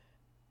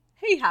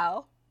Hey,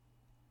 Hal.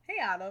 Hey,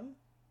 Adam.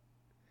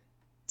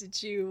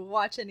 Did you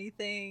watch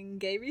anything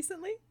gay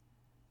recently?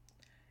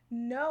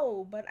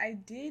 No, but I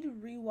did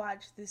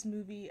rewatch this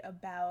movie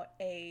about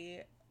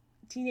a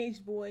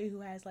teenage boy who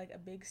has like a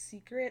big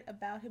secret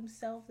about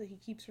himself that he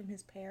keeps from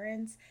his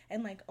parents,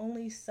 and like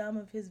only some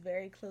of his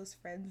very close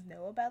friends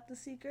know about the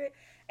secret,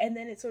 and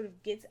then it sort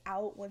of gets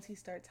out once he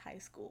starts high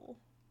school.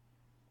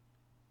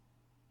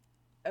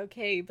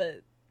 Okay,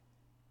 but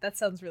that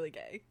sounds really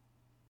gay.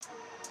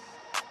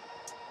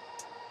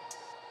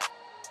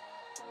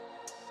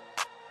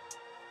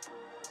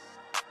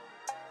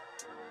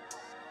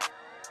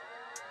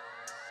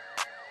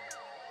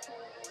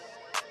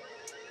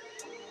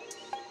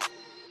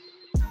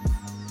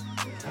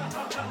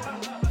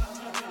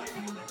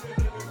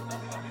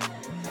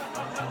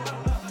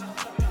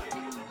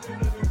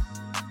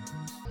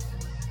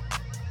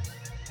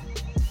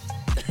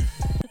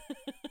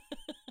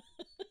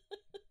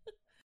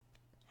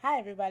 Hi,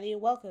 everybody,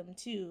 welcome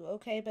to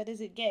Okay, But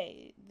Is It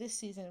Gay? This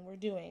season we're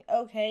doing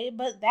Okay,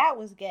 But That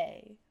Was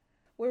Gay,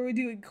 where we're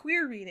doing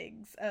queer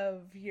readings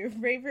of your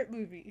favorite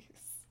movies.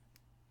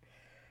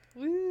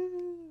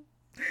 Woo!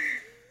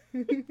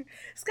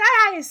 Sky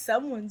High is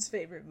someone's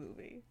favorite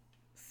movie.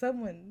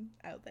 Someone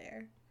out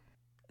there.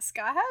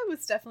 Sky High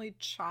was definitely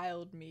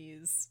child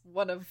me's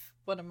one of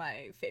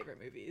my favorite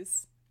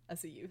movies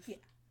as a youth. Yeah.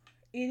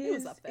 It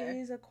was up there. It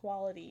is a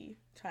quality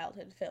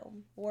childhood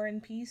film. War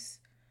and Peace,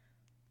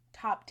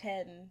 top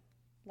 10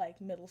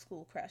 like middle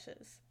school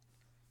crushes.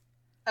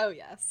 Oh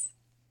yes.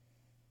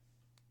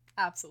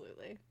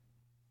 Absolutely.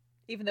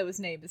 Even though his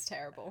name is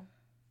terrible.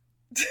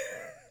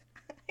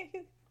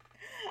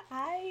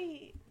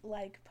 I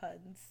like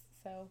puns,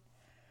 so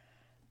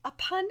A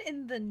pun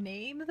in the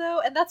name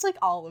though, and that's like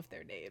all of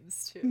their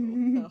names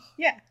too. Ugh.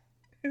 yeah,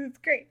 it's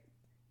great.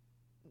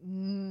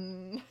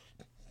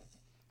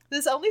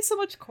 There's only so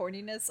much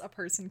corniness a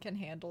person can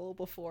handle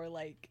before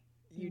like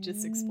you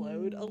just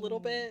explode a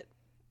little bit.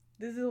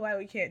 This is why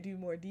we can't do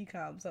more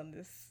decoms on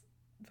this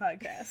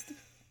podcast.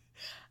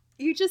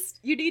 You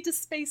need to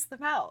space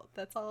them out.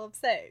 That's all I'm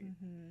saying.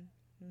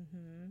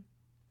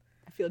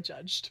 I feel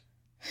judged.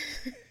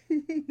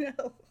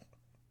 No.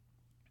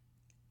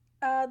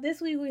 This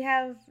week we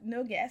have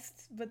no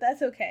guests, but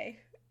that's okay.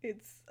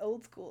 It's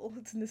old school.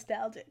 It's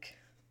nostalgic.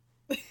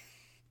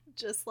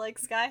 Just like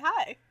Sky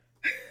High.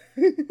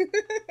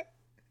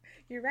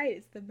 You're right.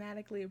 It's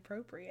thematically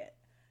appropriate.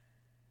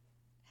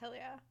 Hell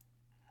yeah.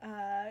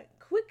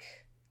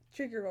 Quick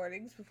trigger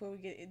warnings before we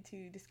get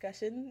into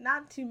discussion.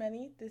 Not too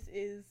many. This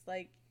is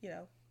like,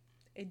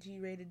 a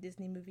G-rated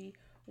Disney movie.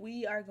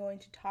 We are going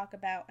to talk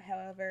about,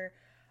 however,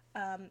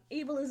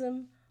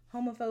 ableism,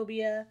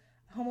 homophobia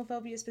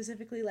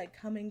specifically like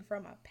coming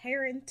from a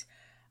parent,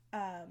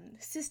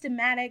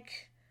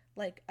 systematic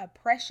like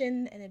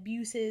oppression and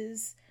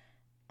abuses.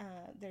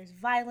 There's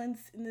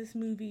violence in this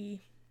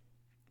movie.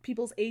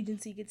 People's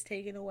agency gets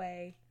taken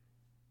away.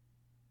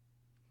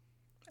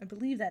 I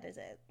believe that is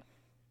it.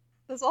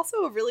 There's also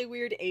a really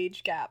weird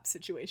age gap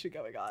situation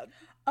going on.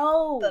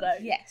 Oh, that I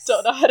yes.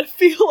 don't know how to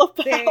feel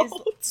about.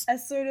 There's a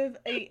sort of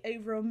a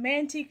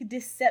romantic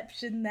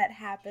deception that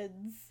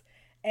happens,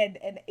 and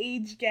an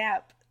age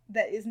gap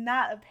that is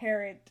not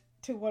apparent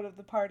to one of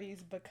the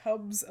parties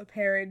becomes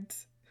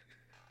apparent.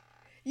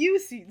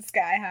 You've seen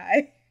Sky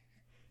High.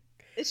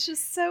 It's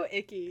just so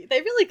icky.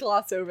 They really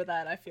gloss over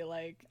that, I feel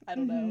like. I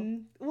don't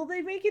know. Well,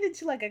 they make it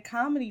into like a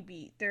comedy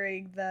beat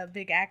during the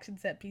big action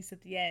set piece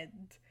at the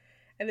end.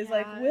 And it's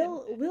like,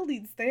 Will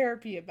needs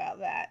therapy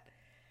about that.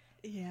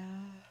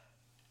 Yeah.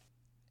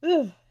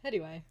 Ugh.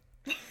 Anyway.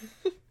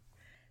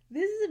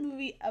 This is a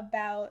movie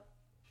about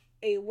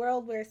a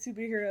world where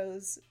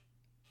superheroes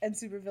and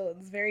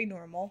supervillains very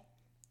normal.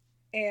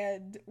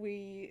 And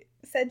we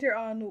center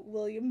on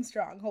William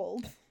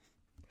Stronghold.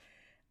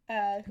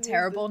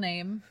 Terrible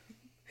name.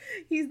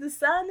 He's the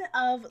son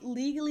of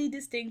legally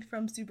distinct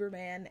from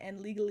Superman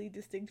and legally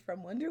distinct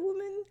from Wonder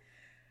Woman.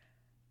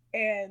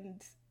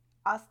 And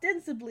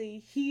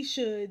ostensibly, he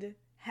should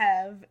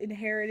have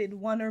inherited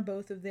one or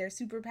both of their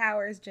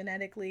superpowers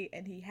genetically,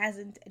 and he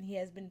hasn't, and he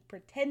has been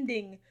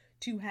pretending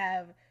to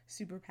have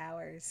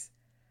superpowers.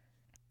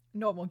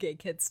 Normal gay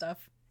kid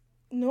stuff.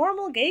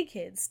 Normal gay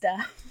kid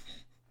stuff.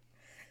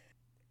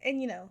 And,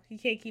 he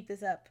can't keep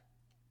this up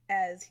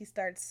as he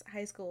starts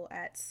high school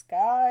at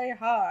Sky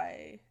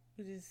High,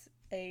 which is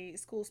a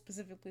school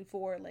specifically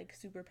for, like,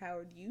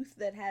 superpowered youth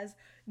that has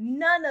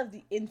none of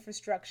the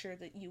infrastructure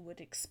that you would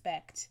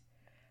expect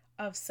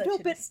of such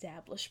an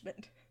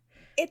establishment.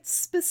 It's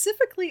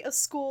specifically a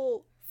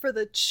school for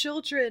the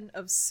children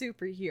of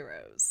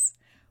superheroes,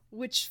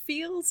 which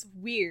feels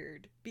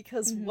weird,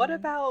 because what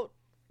about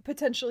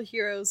potential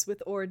heroes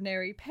with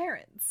ordinary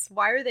parents?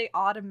 Why are they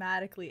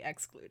automatically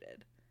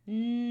excluded?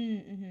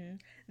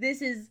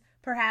 This is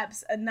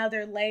perhaps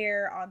another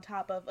layer on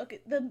top of,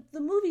 the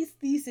movie's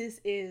thesis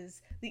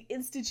is the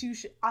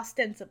institution,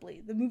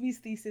 ostensibly, the movie's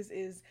thesis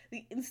is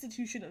the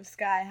institution of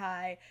Sky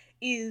High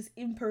is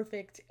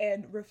imperfect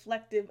and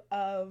reflective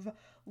of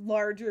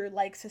larger,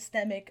 like,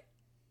 systemic,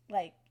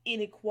 like,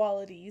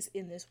 inequalities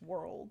in this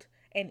world.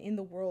 and in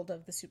the world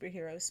of the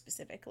superheroes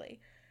specifically.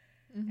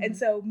 Mm-hmm. And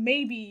so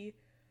maybe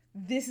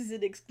this is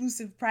an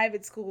exclusive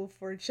private school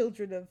for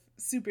children of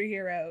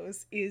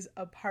superheroes is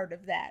a part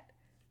of that,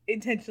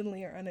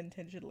 intentionally or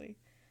unintentionally.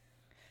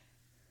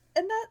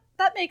 And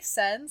that makes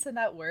sense, and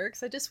that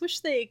works. I just wish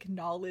they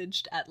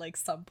acknowledged at, like,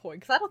 some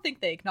point, because I don't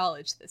think they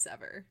acknowledged this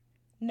ever.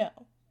 No.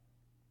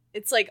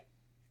 It's, like,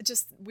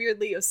 just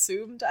weirdly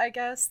assumed, I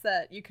guess,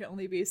 that you can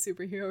only be a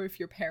superhero if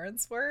your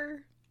parents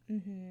were.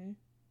 Mm-hmm.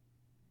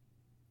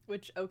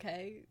 Which,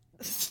 okay.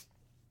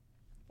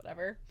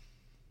 Whatever.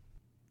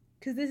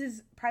 Because this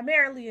is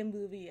primarily a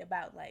movie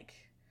about, like,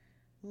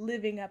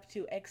 living up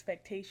to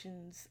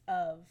expectations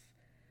of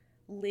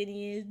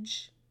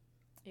lineage.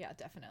 Yeah,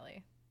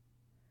 definitely.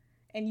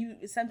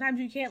 And sometimes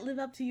you can't live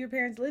up to your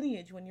parents'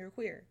 lineage when you're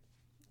queer.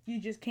 You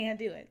just can't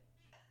do it.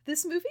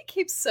 This movie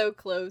keeps so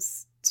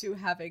close to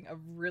having a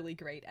really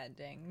great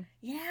ending.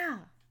 Yeah.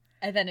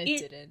 And then it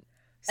didn't.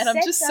 And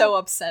I'm just so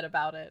upset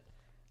about it.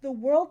 The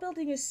world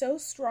building is so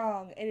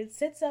strong, and it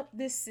sets up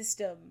this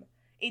system.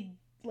 It,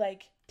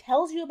 like,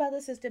 tells you about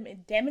the system,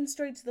 it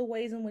demonstrates the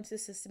ways in which the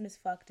system is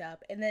fucked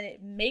up, and then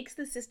it makes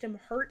the system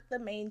hurt the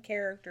main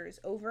characters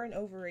over and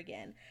over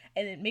again.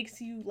 And it makes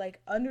you,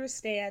 like,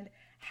 understand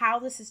how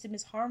the system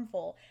is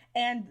harmful,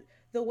 and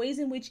the ways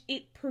in which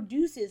it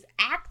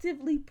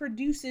actively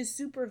produces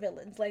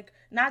supervillains, like,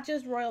 not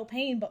just Royal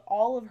Pain, but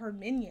all of her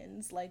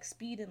minions, like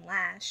Speed and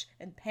Lash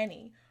and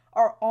Penny,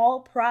 are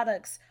all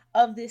products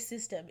of this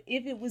system.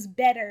 If it was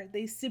better,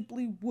 they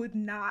simply would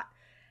not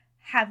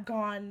have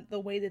gone the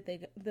way that they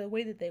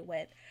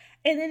went.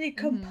 And then it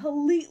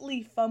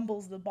completely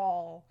fumbles the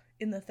ball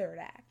in the third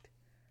act.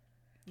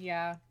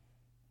 Yeah.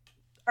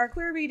 Our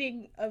queer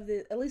reading of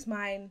at least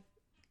mine,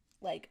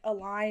 like,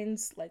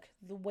 aligns, like,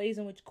 the ways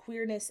in which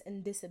queerness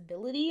and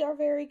disability are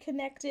very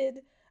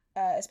connected,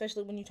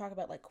 especially when you talk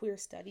about, like, queer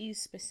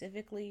studies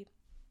specifically,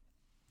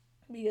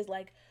 because,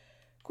 like,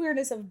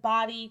 queerness of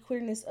body,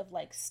 queerness of,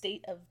 like,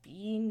 state of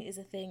being is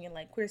a thing in,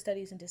 like, queer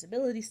studies and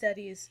disability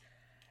studies.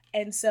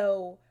 And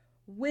so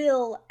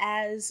Will,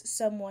 as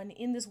someone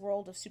in this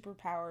world of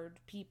superpowered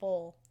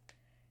people,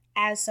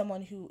 as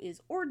someone who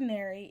is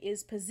ordinary,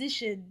 is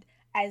positioned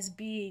as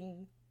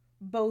being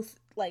both,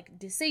 like,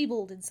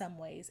 disabled in some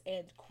ways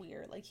and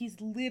queer. Like,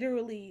 he's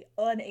literally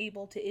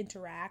unable to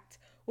interact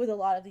with a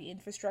lot of the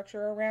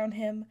infrastructure around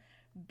him,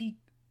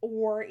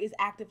 or is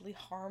actively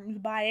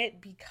harmed by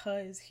it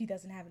because he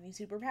doesn't have any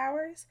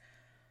superpowers.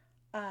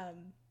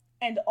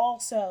 And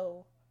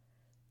also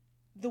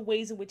the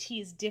ways in which he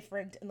is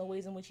different, and the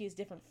ways in which he is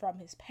different from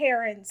his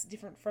parents,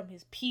 different from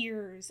his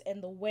peers,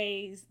 and the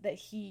ways that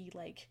he,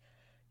 like,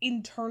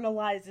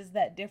 internalizes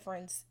that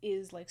difference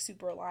is, like,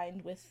 super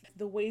aligned with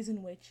the ways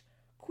in which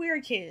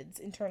queer kids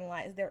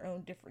internalize their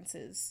own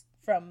differences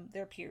from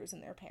their peers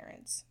and their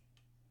parents.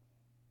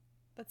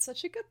 That's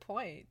such a good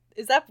point.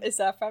 Is that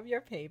from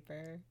your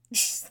paper?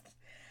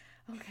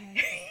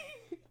 Okay.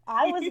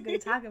 I wasn't going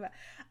to talk about.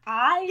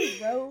 I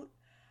wrote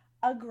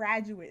a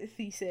graduate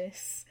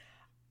thesis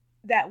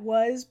that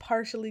was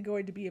partially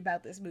going to be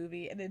about this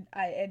movie, and then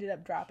I ended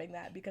up dropping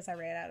that because I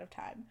ran out of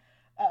time.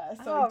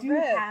 I do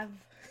have.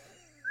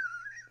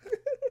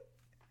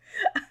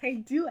 I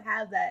do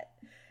have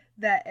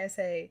that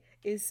essay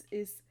is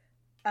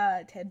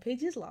 10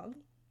 pages long,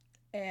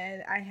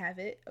 and I have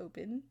it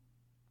open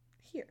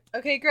here.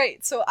 Okay,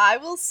 great. So I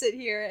will sit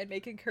here and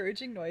make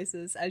encouraging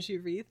noises as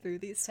you read through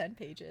these 10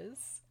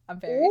 pages. I'm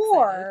very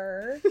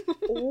excited.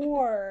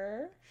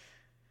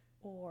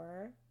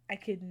 Or I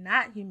could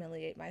not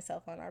humiliate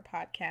myself on our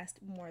podcast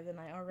more than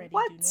I already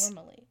do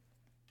normally.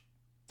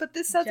 But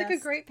this sounds like a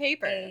great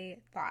paper. A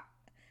thought.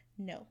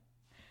 No.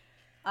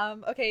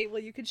 Okay,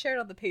 well, you can share it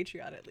on the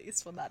Patreon at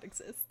least when that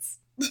exists.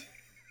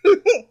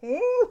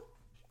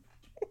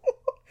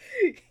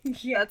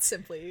 Yeah. That's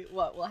simply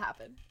what will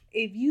happen.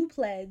 If you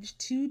pledge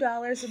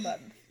 $2 a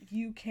month,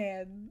 you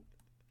can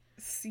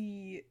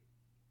see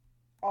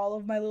all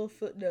of my little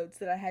footnotes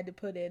that I had to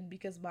put in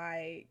because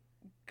my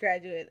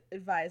graduate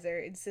advisor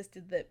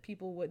insisted that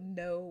people would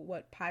know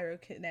what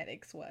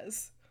pyrokinetics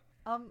was.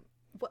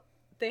 What?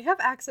 They have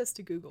access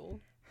to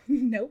Google.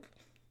 Nope.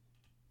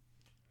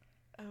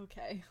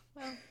 Okay.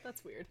 Well,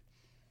 that's weird.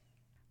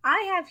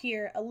 I have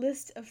here a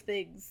list of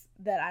things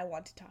that I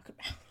want to talk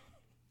about.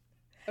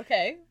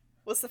 Okay.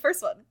 What's the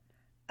first one?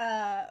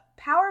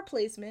 Power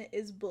placement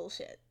is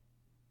bullshit.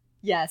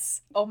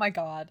 Yes. Oh my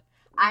god.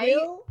 I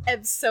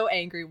am so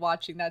angry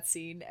watching that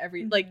scene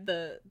like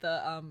the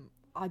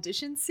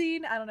audition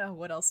scene. I don't know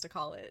what else to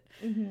call it.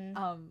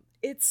 Mm-hmm.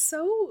 It's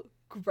so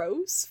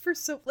gross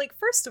first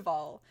of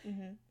all,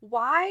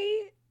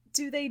 why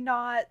do they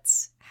not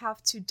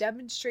have to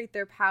demonstrate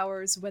their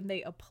powers when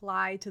they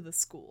apply to the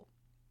school?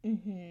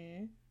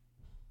 Mm-hmm.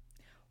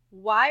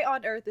 Why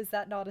on earth is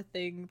that not a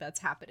thing that's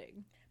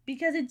happening?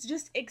 Because it's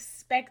just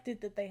expected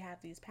that they have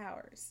these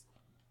powers.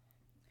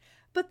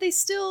 But they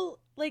still,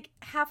 like,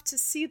 have to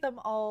see them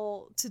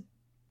all to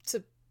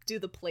do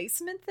the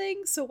placement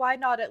thing, so why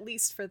not at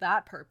least for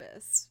that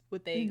purpose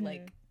would they,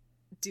 like,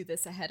 do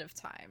this ahead of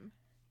time?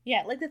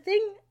 Yeah, like, the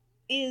thing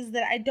is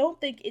that I don't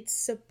think it's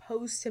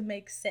supposed to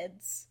make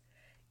sense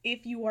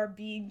if you are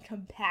being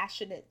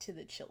compassionate to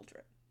the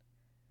children.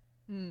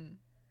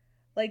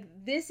 Like,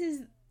 this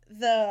is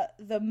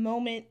the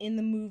moment in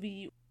the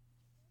movie,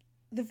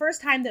 the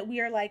first time that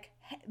we are like,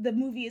 the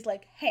movie is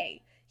like,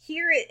 hey,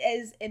 here it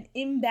is an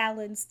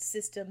imbalanced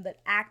system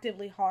that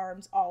actively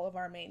harms all of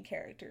our main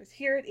characters.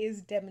 Here it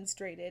is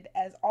demonstrated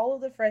as all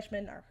of the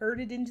freshmen are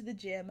herded into the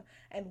gym,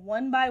 and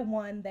one by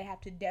one they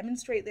have to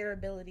demonstrate their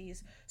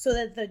abilities so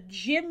that the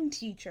gym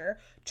teacher,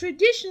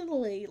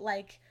 traditionally,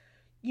 like,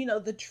 you know,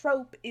 the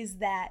trope is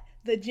that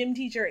the gym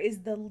teacher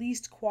is the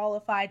least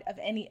qualified of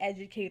any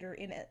educator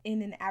in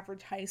an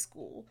average high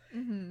school.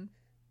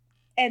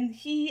 And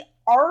he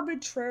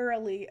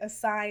arbitrarily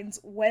assigns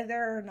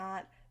whether or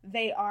not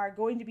they are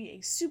going to be a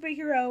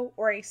superhero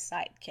or a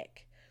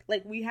sidekick.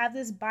 Like, we have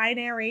this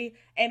binary,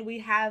 and we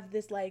have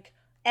this, like,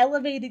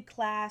 elevated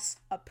class,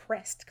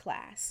 oppressed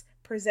class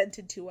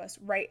presented to us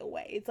right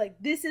away. It's like,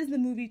 this is the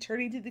movie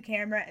turning to the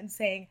camera and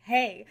saying,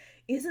 hey,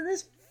 isn't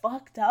this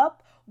fucked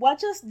up?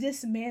 Watch us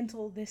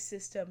dismantle this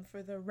system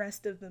for the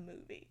rest of the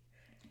movie.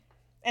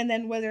 And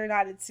then whether or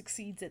not it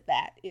succeeds at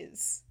that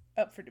is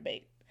up for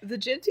debate. The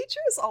gym teacher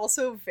is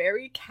also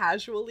very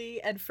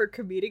casually and for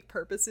comedic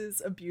purposes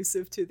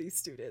abusive to these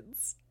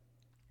students.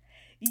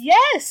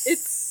 Yes!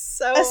 It's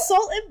so...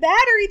 assault and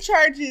battery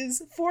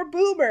charges for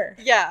Boomer.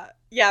 Yeah,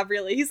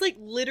 really. He's, like,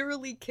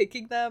 literally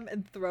kicking them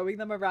and throwing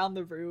them around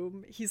the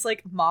room. He's,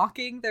 like,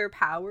 mocking their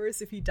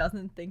powers if he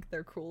doesn't think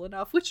they're cool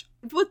enough. Which,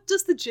 what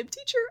does the gym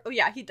teacher? Oh,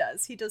 yeah, he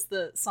does. He does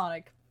the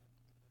Sonic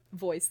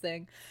voice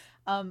thing.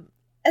 And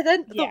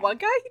then the one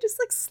guy, he just,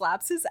 like,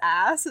 slaps his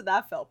ass, and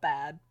that felt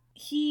bad.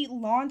 He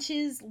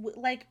launches,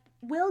 like,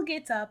 Will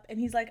gets up and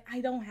he's like,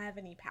 I don't have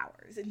any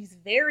powers. And he's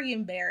very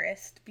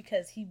embarrassed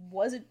because he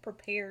wasn't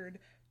prepared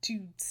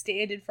to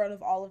stand in front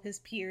of all of his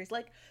peers.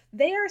 Like,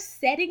 they are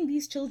setting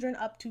these children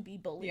up to be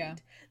bullied. Yeah.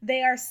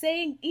 They are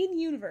saying, in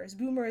universe,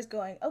 Boomer is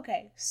going,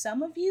 okay,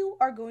 some of you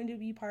are going to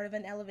be part of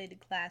an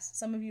elevated class.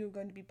 Some of you are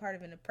going to be part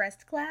of an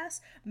oppressed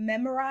class.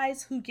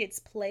 Memorize who gets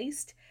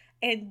placed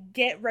and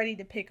get ready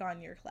to pick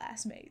on your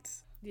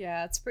classmates.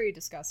 Yeah, it's pretty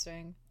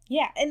disgusting.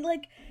 Yeah, and,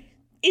 like,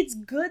 it's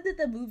good that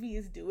the movie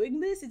is doing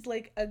this. It's,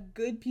 like, a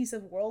good piece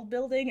of world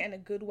building and a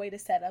good way to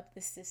set up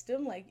the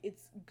system. Like,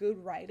 it's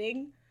good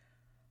writing.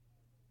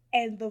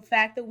 And the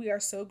fact that we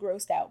are so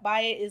grossed out by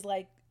it is,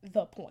 like,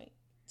 the point.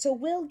 So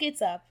Will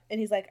gets up and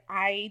he's like,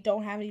 I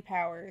don't have any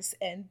powers.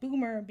 And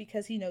Boomer,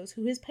 because he knows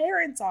who his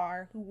parents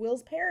are, who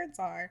Will's parents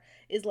are,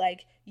 is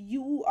like,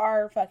 you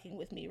are fucking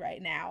with me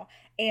right now.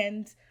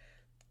 And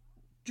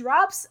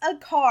drops a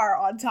car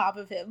on top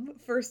of him,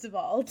 first of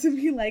all, to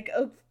be like,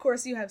 of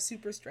course you have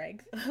super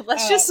strength.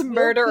 Let's just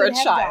murder a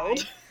child.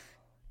 Died.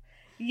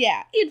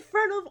 Yeah, in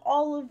front of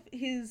all of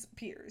his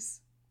peers.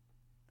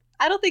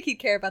 I don't think he'd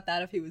care about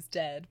that if he was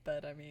dead,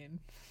 but I mean...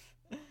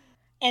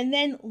 And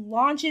then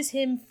launches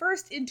him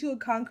first into a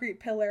concrete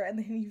pillar, and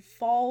then he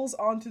falls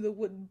onto the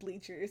wooden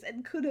bleachers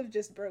and could have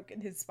just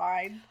broken his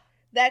spine.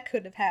 That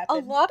could have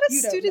happened. A lot of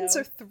students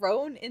are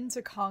thrown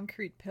into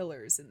concrete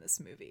pillars in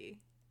this movie.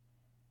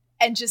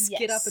 And just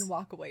get up and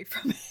walk away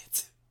from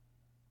it.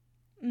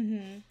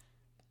 Mm-hmm.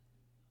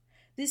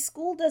 This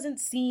school doesn't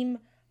seem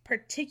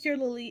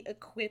particularly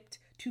equipped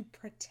to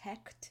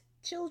protect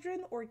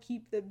children or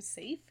keep them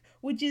safe,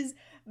 which is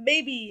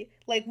maybe,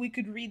 like, we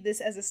could read this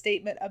as a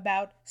statement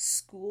about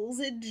schools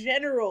in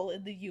general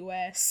in the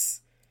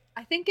US.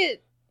 I think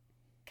it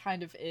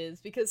kind of is,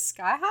 because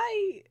Sky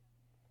High,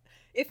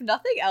 if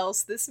nothing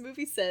else, this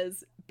movie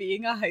says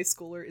being a high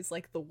schooler is,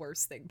 like, the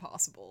worst thing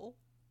possible.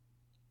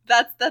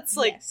 That's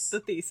like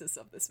the thesis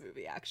of this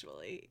movie,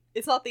 actually.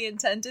 It's not the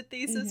intended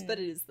thesis, but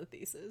it is the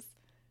thesis.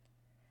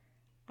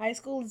 High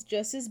school is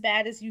just as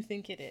bad as you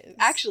think it is.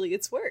 Actually,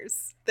 it's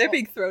worse. They're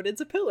being thrown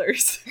into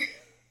pillars.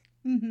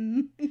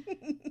 And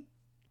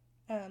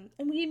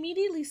we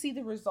immediately see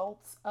the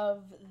results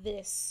of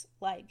this,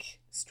 like,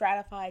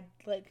 stratified,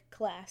 like,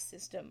 class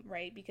system,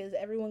 right? Because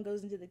everyone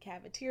goes into the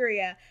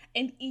cafeteria,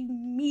 and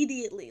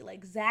immediately,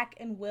 like, Zach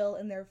and Will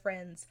and their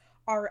friends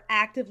are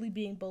actively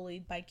being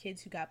bullied by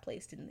kids who got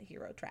placed in the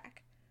hero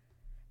track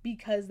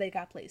because they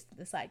got placed in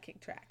the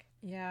sidekick track.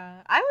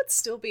 Yeah, I would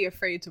still be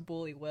afraid to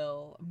bully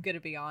Will, I'm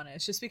gonna be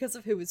honest, just because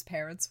of who his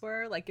parents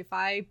were. Like, if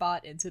I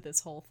bought into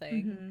this whole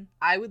thing,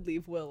 I would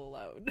leave Will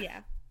alone.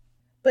 Yeah.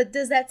 But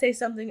does that say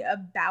something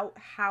about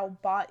how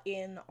bought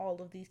in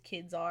all of these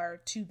kids are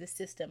to the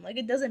system? Like,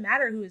 it doesn't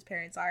matter who his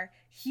parents are,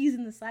 he's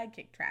in the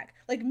sidekick track.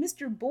 Like,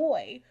 Mr.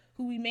 Boy,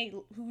 who we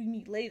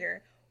meet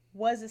later,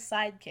 was a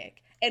sidekick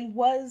and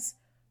was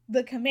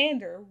the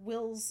commander,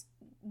 Will's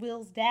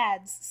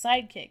dad's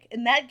sidekick,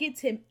 and that gets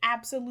him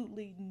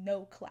absolutely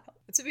no clout.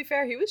 To be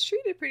fair, he was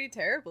treated pretty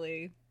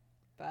terribly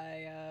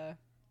by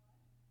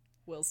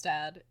Will's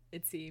dad,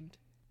 it seemed.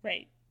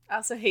 Right. I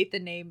also hate the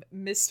name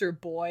Mr.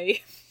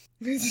 Boy.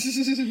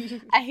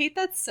 I hate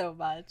that so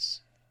much.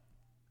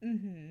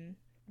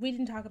 We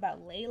didn't talk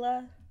about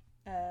Layla.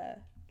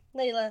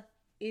 Layla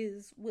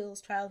is Will's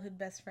childhood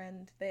best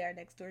friend. They are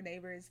next door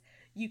neighbors.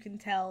 You can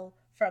tell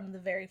from the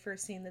very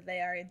first scene that they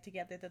are in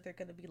together that they're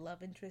going to be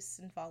love interests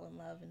and fall in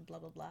love and blah,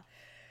 blah, blah.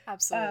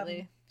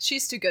 Absolutely.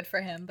 She's too good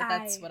for him, but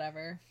that's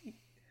whatever.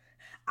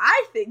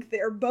 I think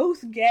they're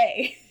both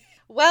gay.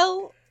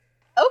 Well,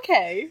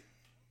 okay.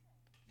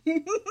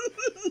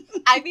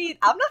 I mean,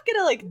 I'm not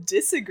gonna, like,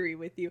 disagree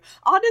with you.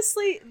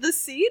 Honestly, the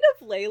scene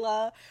of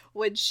Layla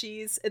when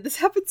she's, and this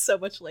happens so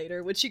much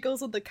later, when she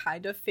goes on the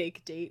kind of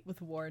fake date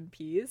with War and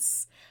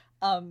Peace,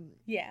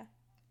 yeah.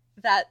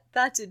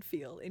 That did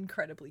feel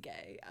incredibly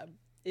gay.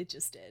 It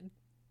just did.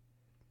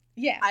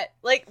 Yeah.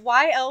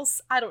 Why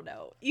else? I don't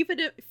know. Even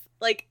if,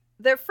 like,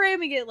 they're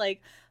framing it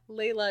like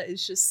Layla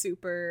is just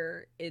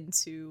super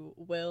into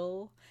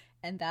Will,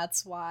 and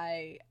that's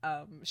why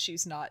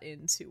she's not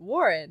into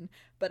Warren.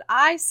 But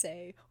I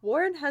say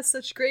Warren has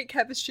such great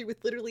chemistry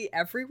with literally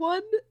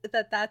everyone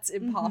that's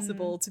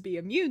impossible to be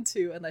immune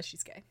to unless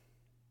she's gay.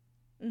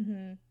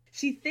 Mm-hmm.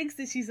 She thinks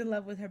that she's in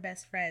love with her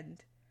best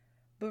friend,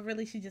 but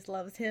really she just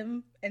loves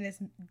him and is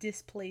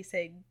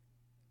displacing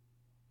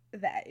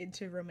that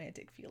into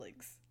romantic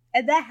feelings.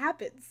 And that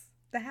happens.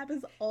 That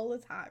happens all the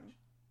time.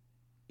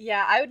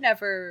 Yeah, I would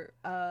never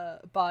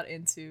bought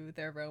into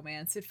their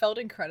romance. It felt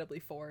incredibly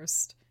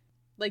forced.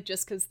 Like,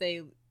 just because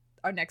they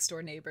are next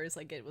door neighbors,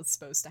 like it was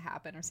supposed to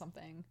happen or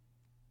something.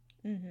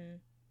 Mm-hmm.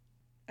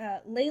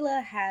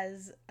 Layla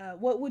has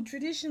what would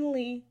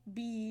traditionally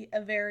be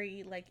a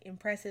very, like,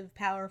 impressive,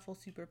 powerful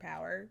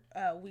superpower.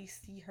 We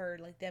see her,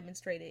 like,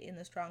 demonstrate it in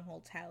the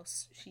Stronghold's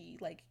house. She,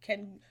 like,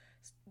 can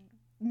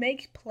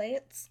make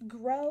plants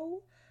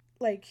grow.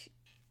 Like,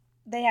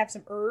 they have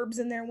some herbs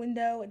in their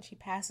window, and she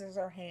passes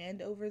her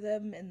hand over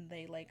them, and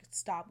they, like,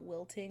 stop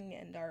wilting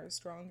and are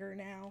stronger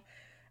now.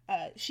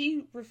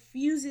 She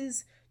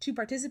refuses to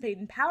participate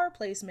in power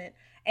placement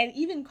and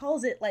even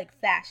calls it, like,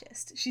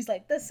 fascist. She's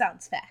like, this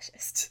sounds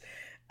fascist.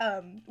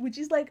 Which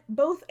is, like,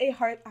 both a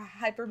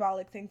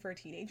hyperbolic thing for a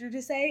teenager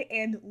to say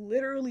and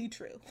literally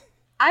true.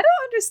 I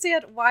don't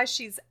understand why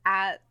she's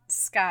at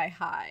Sky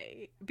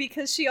High,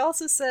 because she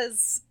also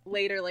says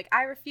later, like,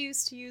 I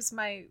refuse to use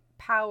my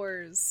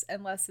powers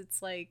unless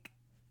it's, like,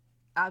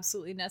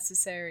 absolutely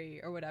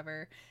necessary or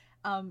whatever.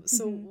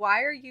 So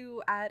why are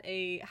you at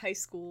a high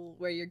school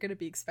where you're going to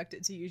be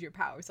expected to use your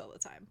powers all the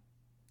time?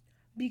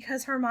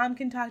 Because her mom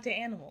can talk to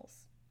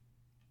animals.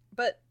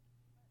 But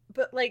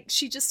like,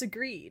 she just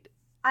agreed.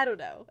 I don't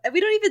know. And we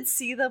don't even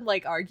see them,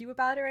 like, argue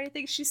about it or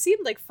anything. She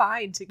seemed, like,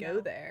 fine to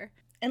go there.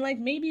 And, like,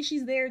 maybe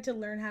she's there to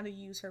learn how to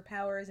use her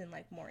powers in,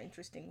 like, more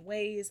interesting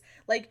ways.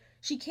 Like,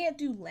 she can't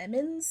do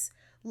lemons.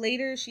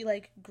 Later, she,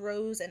 like,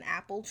 grows an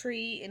apple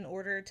tree in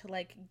order to,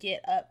 like,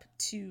 get up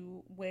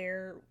to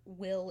where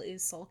Will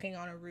is sulking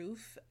on a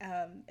roof.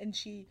 And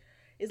she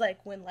is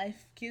like, when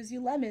life gives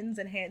you lemons,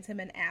 and hands him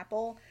an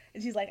apple.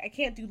 And she's like, I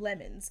can't do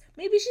lemons.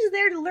 Maybe she's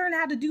there to learn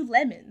how to do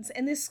lemons.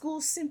 And this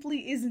school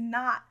simply is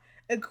not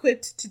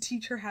equipped to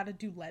teach her how to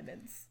do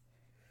lemons.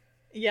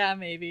 Yeah,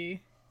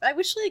 maybe. I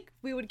wish, like,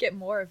 we would get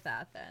more of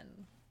that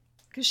then.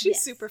 Because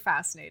she's super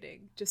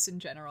fascinating, just in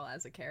general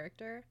as a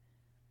character.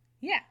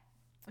 Yeah.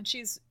 And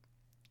she's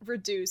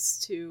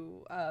reduced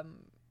to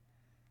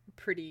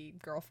pretty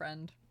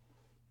girlfriend.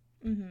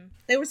 Mm-hmm.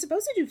 They were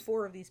supposed to do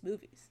 4 of these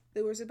movies.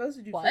 They were supposed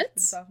to do what? Freshman,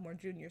 sophomore,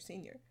 junior,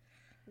 senior.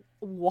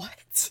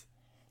 What?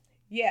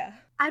 Yeah.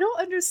 I don't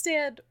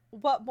understand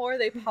what more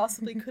they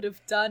possibly could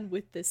have done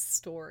with this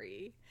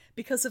story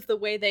because of the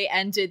way they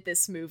ended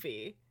this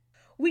movie.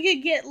 We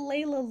could get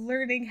Layla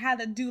learning how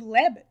to do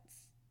lemons.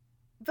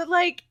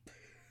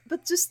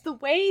 But just the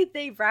way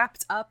they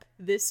wrapped up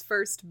this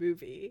first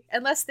movie,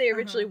 unless they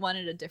originally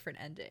wanted a different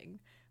ending,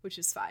 which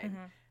is fine.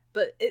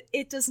 But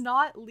it does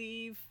not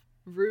leave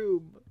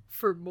room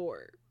for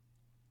more.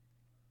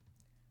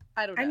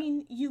 I don't know. I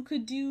mean, you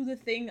could do the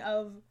thing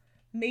of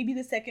maybe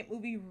the second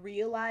movie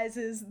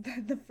realizes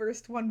that the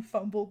first one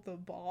fumbled the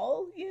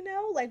ball, you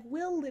know? Like,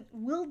 Will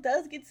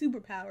does get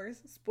superpowers,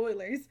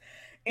 spoilers,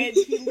 and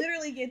he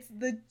literally gets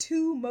the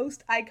 2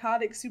 most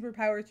iconic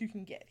superpowers you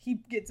can get. He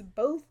gets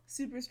both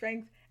super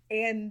strength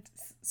and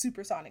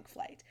supersonic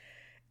flight,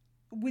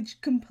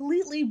 which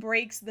completely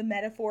breaks the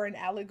metaphor and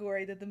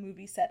allegory that the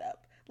movie set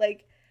up.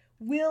 Like,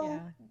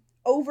 Will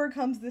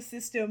overcomes the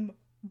system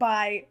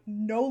by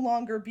no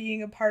longer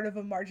being a part of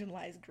a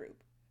marginalized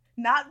group.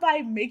 Not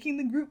by making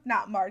the group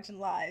not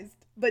marginalized,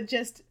 but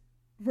just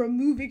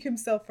removing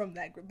himself from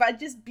that group, by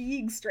just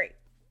being straight.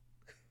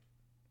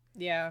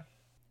 Yeah.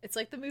 It's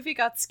like the movie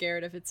got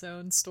scared of its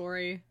own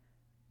story.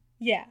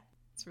 Yeah.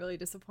 It's really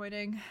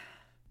disappointing.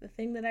 The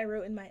thing that I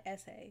wrote in my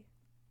essay,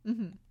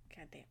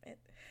 God damn it,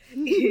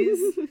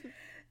 is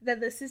that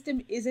the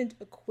system isn't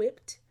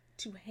equipped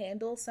to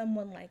handle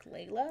someone like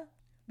Layla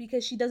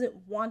because she doesn't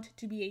want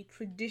to be a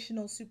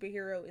traditional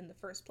superhero in the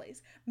first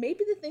place.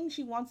 Maybe the thing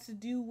she wants to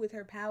do with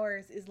her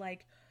powers is,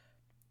 like,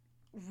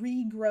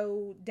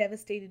 regrow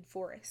devastated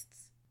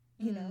forests,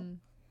 you know?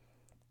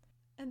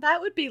 And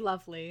that would be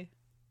lovely.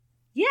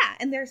 Yeah,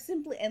 and they're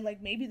simply, and,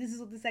 like, maybe this is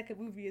what the second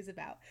movie is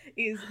about,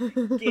 is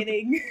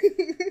getting...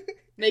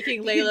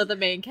 Making Layla the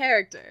main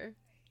character.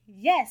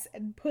 Yes,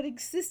 and putting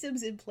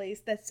systems in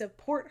place that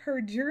support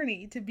her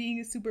journey to being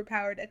a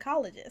superpowered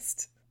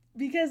ecologist.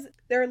 because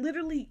there are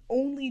literally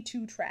only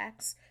 2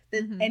 tracks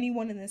that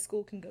anyone in this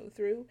school can go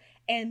through,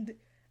 and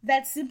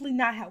that's simply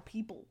not how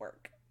people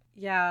work.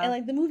 Yeah. And,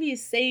 like, the movie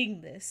is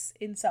saying this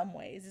in some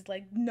ways. It's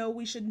like, no,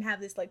 we shouldn't have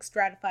this, like,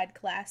 stratified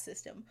class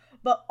system.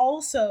 But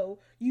also,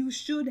 you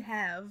should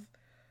have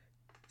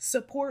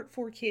support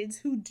for kids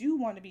who do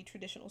want to be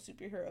traditional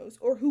superheroes,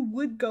 or who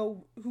would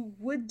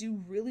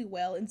do really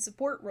well in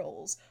support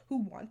roles, who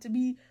want to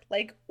be,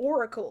 like,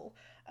 Oracle.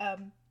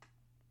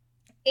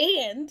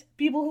 And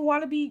people who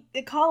want to be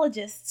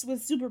ecologists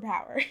with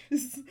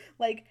superpowers.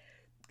 Like,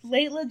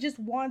 Layla just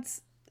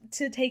wants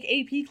to take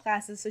AP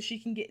classes so she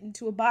can get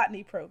into a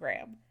botany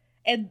program.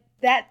 And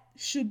that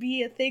should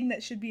be a thing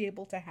that should be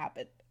able to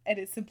happen. And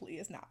it simply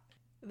is not.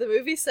 The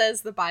movie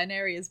says the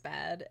binary is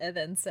bad, and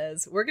then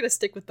says, we're gonna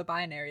stick with the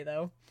binary,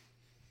 though.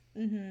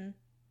 Mm-hmm.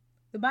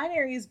 The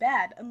binary is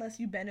bad unless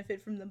you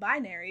benefit from the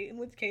binary, in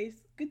which case,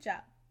 good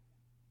job.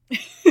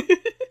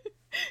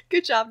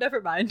 Good job, never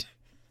mind.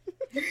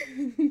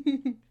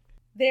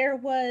 There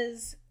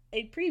was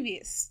a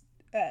previous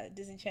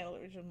Disney Channel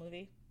original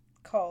movie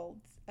called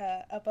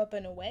Up, Up,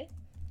 and Away,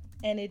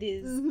 and it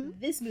is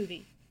this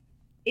movie.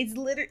 It's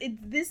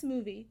this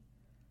movie,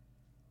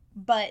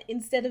 but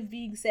instead of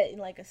being set in,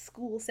 like, a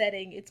school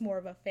setting, it's more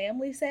of a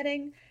family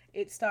setting.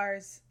 It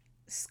stars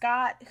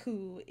Scott,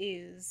 who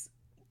is,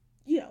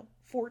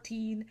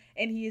 14,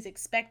 and he is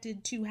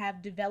expected to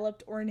have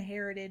developed or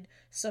inherited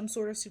some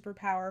sort of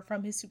superpower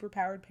from his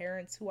superpowered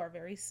parents, who are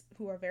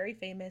very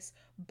famous.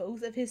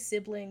 Both of his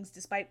siblings,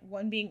 despite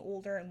one being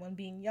older and one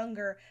being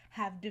younger,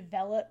 have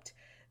developed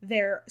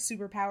their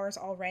superpowers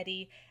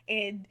already,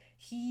 and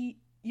he,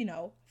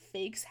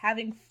 fakes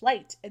having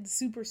flight and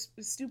super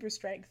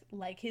strength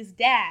like his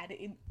dad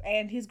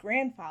and his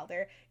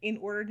grandfather in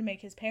order to make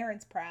his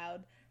parents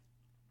proud.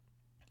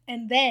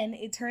 And then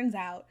it turns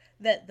out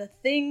that the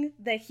thing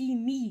that he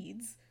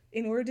needs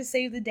in order to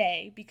save the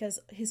day, because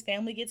his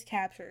family gets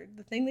captured,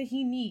 the thing that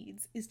he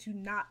needs is to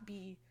not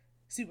be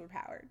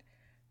superpowered,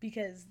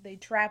 because they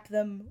trap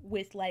them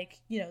with, like,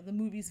 the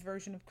movie's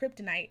version of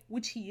kryptonite,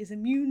 which he is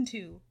immune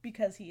to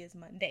because he is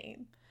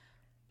mundane.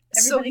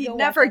 Everybody so he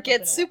never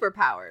gets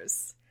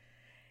superpowers.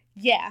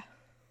 Yeah.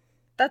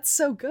 That's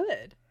so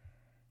good.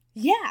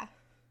 Yeah.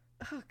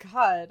 Oh,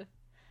 God.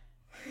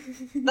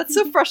 That's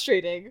so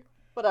frustrating.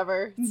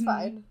 Whatever. It's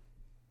fine.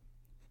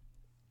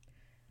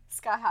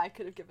 Sky High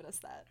could have given us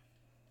that.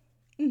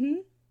 Mm-hmm.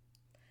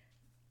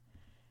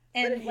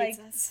 And, but it hates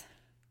us.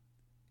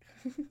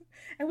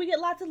 And we get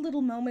lots of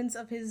little moments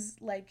of his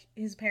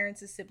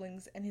parents, his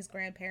siblings, and his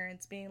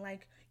grandparents being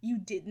like, you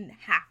didn't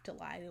have to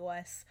lie to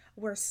us.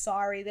 We're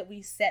sorry that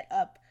we set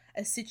up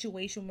a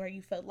situation where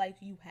you felt like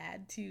you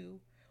had to.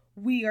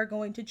 We are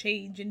going to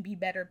change and be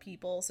better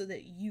people so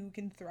that you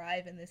can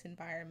thrive in this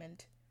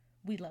environment.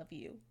 We love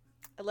you.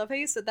 I love how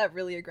you said that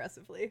really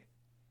aggressively.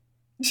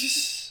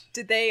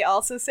 Did they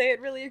also say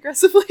it really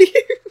aggressively?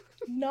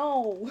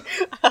 No.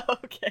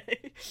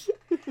 Okay.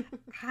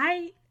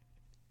 I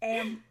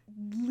am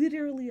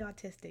literally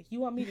autistic. You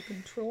want me to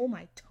control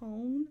my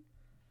tone?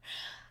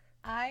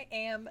 I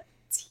am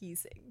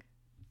teasing.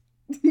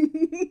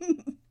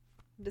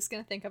 I'm just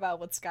gonna think about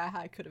what Sky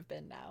High could have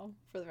been now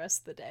for the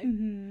rest of the day.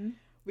 Mm-hmm.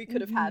 We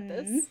could have had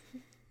this.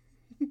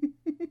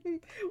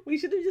 We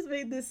should have just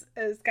made this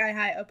a Sky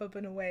High Up, Up,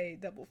 and Away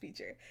double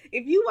feature.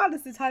 If you want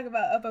us to talk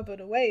about Up, Up,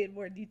 and Away in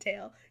more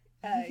detail,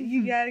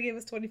 you gotta give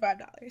us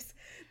 $25.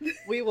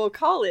 We will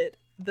call it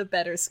The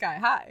Better Sky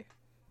High.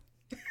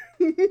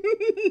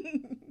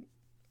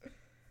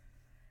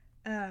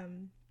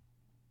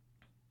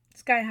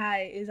 Sky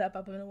High is Up,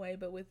 Up, and Away,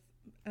 but with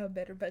a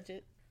better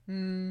budget.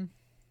 And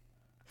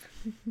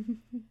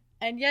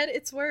yet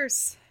it's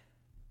worse.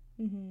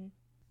 Mm-hmm.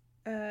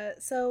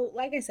 So,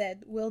 like I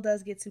said, Will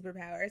does get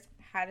superpowers.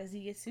 How does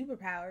he get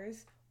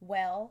superpowers?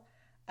 Well,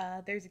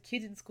 there's a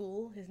kid in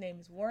school. His name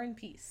is War and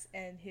Peace,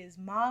 and his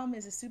mom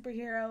is a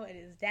superhero, and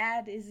his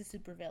dad is a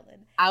supervillain.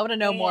 I want to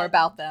know more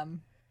about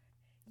them.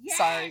 Yes!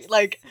 Sorry,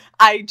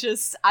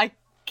 I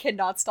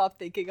cannot stop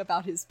thinking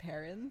about his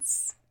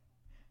parents.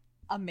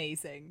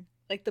 Amazing.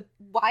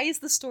 Why is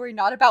the story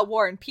not about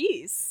War and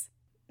Peace?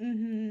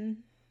 Mm-hmm.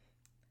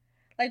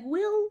 Like,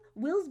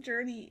 Will's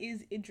journey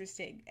is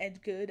interesting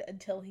and good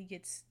until he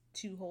gets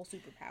 2 whole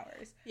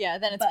superpowers. Yeah,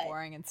 then it's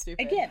boring and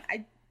stupid. Again,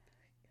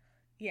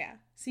 yeah.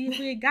 See, if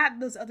we had gotten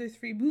those other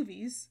 3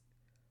 movies,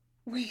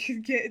 we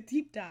could get a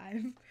deep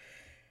dive.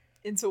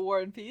 Into War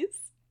and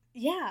Peace?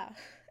 Yeah.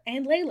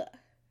 And Layla.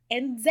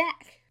 And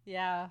Zach.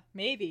 Yeah,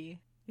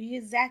 maybe. We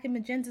get Zach and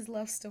Magenta's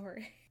love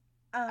story.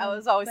 I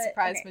was always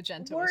surprised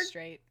Magenta was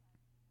straight.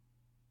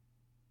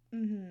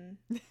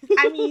 Mm-hmm.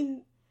 I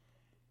mean...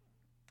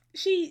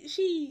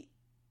 She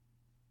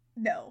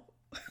no.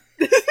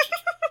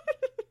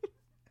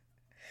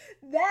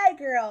 That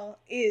girl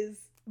is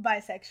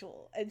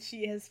bisexual, and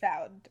she has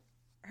found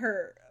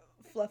her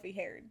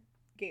fluffy-haired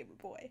gamer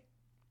boy.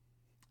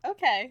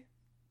 Okay.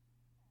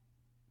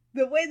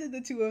 The way that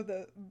the two of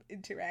them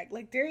interact,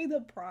 like during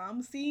the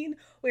prom scene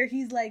where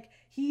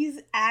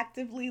he's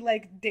actively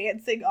like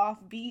dancing off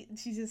beat and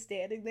she's just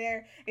standing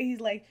there and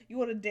he's like, you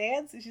want to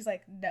dance? And she's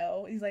like,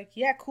 no. And he's like,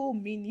 yeah, cool,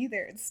 me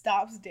neither, and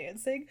stops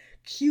dancing.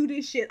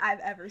 Cutest shit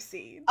I've ever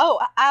seen. Oh,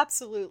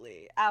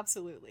 absolutely.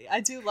 Absolutely. I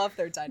do love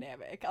their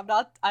dynamic.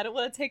 I don't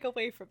want to take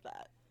away from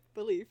that.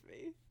 Believe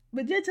me.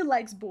 Magenta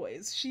likes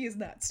boys. She is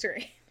not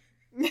straight.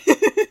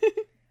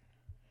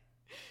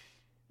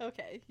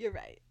 Okay, you're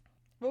right.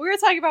 But we were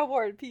talking about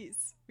War and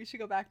Peace. We should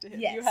go back to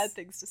him. Yes. You had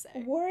things to say.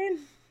 Warren.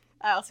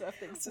 I also have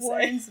things to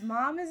Warren's say.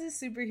 mom is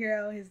a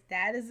superhero. His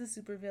dad is a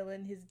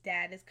supervillain. His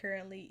dad is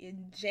currently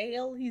in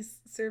jail. He's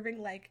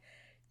serving like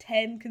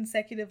 10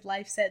 consecutive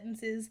life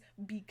sentences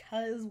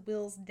because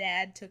Will's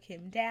dad took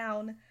him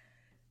down.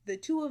 The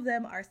two of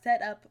them are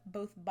set up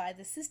both by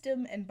the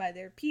system and by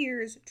their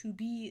peers to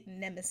be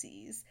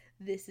nemesis.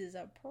 This is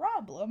a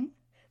problem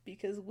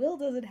because Will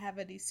doesn't have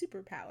any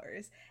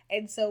superpowers.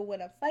 And so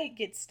when a fight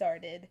gets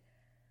started,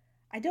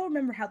 I don't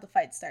remember how the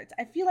fight starts.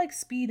 I feel like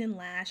Speed and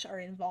Lash are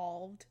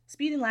involved.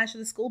 Speed and Lash are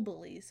the school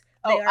bullies.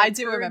 Oh, I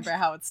do remember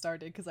how it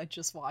started because I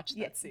just watched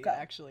that scene,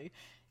 actually.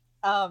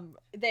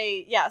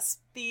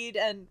 Speed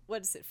and,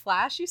 what is it,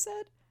 Flash, you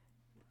said?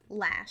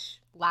 Lash.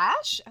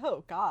 Lash?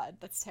 Oh, God,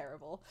 that's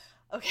terrible.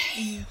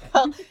 Okay.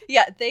 Well,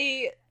 yeah,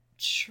 they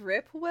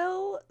trip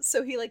Will,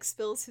 so he, like,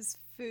 spills his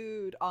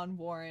food on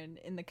Warren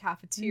in the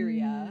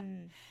cafeteria.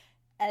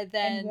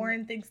 And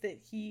Warren thinks that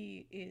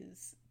he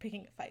is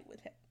picking a fight with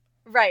him.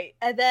 Right.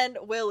 And then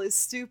Will is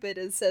stupid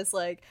and says,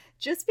 like,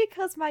 just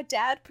because my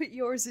dad put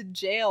yours in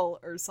jail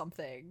or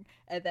something.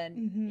 And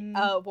then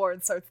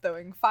Warren starts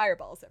throwing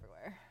fireballs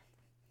everywhere.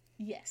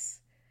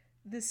 Yes.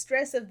 The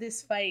stress of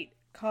this fight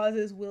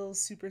causes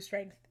Will's super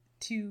strength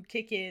to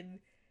kick in,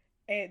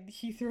 and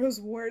he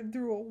throws Warren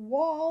through a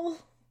wall.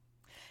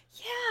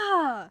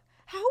 Yeah.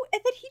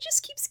 And then he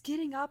just keeps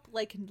getting up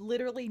like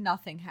literally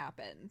nothing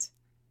happened.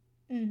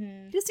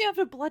 Mm-hmm. He doesn't even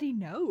have a bloody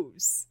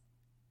nose.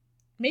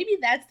 Maybe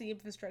that's the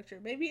infrastructure.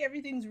 Maybe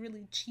everything's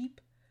really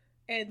cheap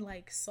and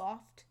like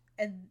soft,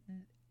 and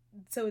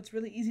so it's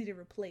really easy to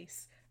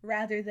replace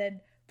rather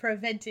than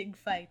preventing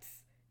fights.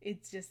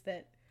 It's just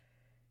that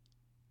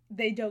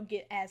they don't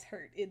get as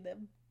hurt in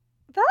them.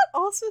 That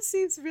also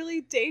seems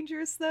really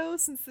dangerous though,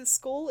 since the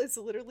school is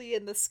literally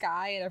in the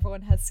sky and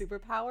everyone has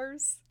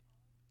superpowers.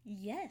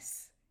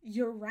 Yes,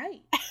 you're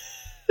right.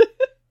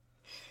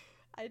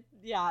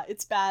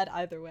 It's bad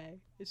either way.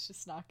 It's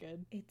just not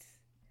good. It's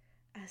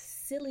a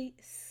silly,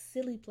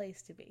 silly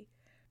place to be.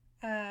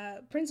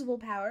 Principal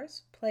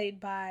Powers, played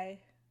by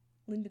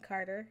Linda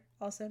Carter,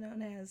 also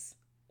known as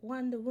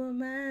Wonder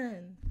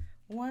Woman.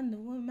 Wonder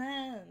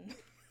Woman.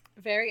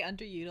 Very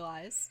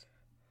underutilized.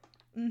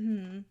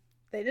 Mm-hmm.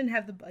 They didn't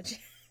have the budget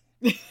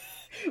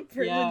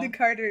for Linda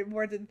Carter in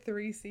more than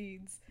 3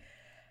 scenes.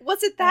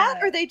 Was it that,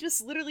 or they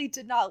just literally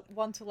did not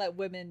want to let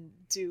women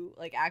do,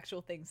 like,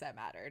 actual things that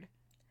mattered?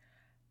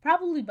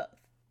 Probably both.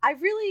 I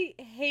really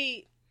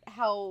hate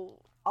how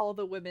all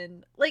the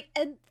women, like,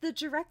 and the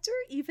director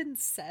even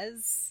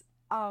says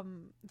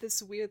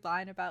this weird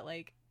line about,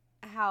 like,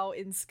 how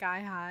in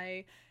Sky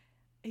High,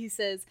 he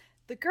says,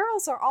 the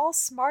girls are all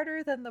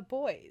smarter than the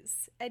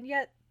boys, and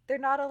yet they're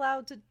not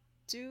allowed to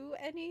do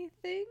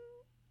anything?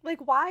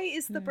 Like, why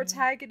is the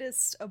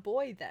protagonist a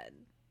boy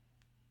then?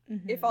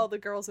 If all the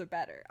girls are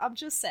better. I'm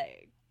just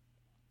saying.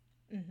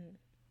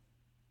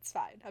 It's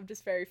fine. I'm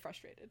just very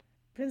frustrated.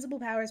 Principal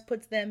Powers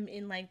puts them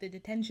in, like, the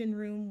detention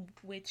room,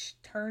 which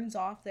turns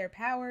off their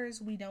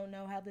powers. We don't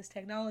know how this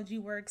technology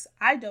works.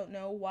 I don't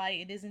know why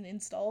it isn't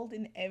installed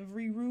in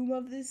every room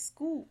of this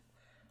school.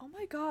 Oh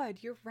my god,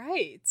 you're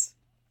right.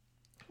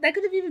 That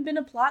could have even been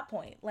a plot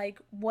point. Like,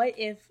 what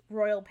if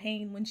Royal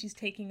Pain, when she's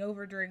taking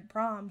over during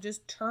prom,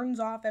 just turns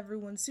off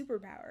everyone's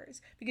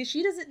superpowers? Because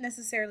she doesn't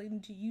necessarily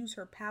need to use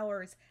her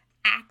powers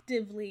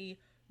actively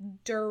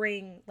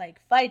during,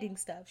 like, fighting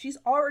stuff. She's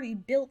already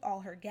built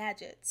all her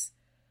gadgets.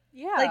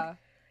 Yeah. Like,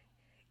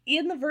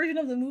 in the version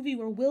of the movie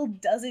where Will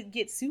doesn't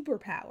get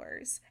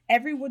superpowers,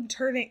 everyone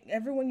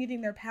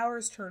getting their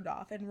powers turned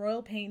off, and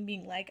Royal Pain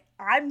being like,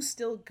 I'm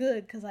still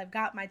good because I've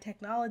got my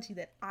technology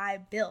that I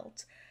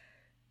built,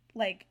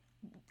 like,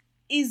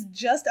 is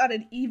just on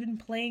an even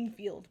playing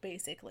field,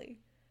 basically,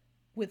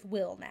 with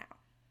Will now.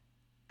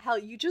 Hell,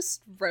 you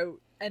just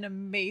wrote an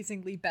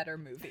amazingly better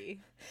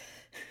movie.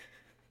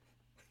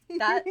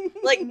 That,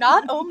 like,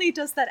 not only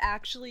does that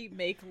actually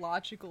make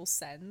logical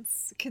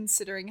sense,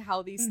 considering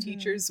how these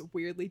teachers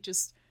weirdly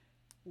just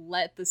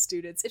let the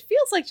students, it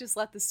feels like just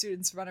let the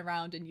students run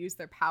around and use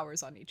their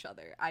powers on each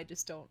other. I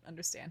just don't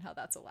understand how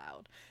that's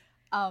allowed.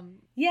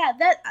 Yeah,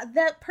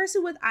 that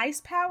person with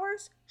ice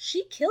powers,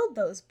 she killed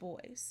those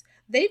boys.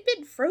 They've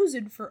been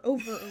frozen for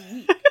over a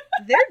week.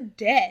 They're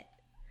dead.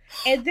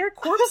 And their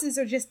corpses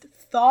are just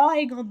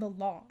thawing on the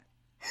lawn.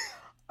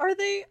 Are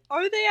they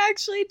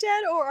actually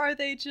dead, or are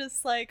they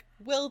just like,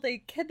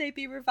 can they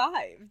be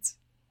revived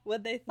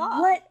when they thaw?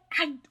 What?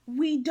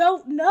 We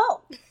don't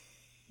know.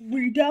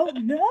 We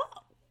don't know.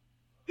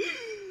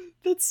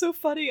 That's so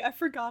funny. I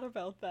forgot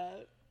about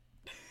that.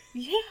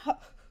 Yeah.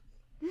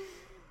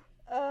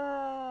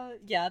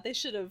 Yeah, they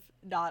should have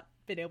not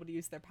been able to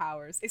use their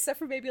powers, except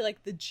for maybe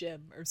like the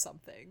gym or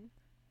something.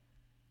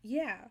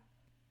 Yeah.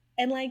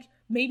 And like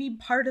maybe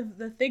part of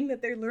the thing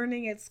that they're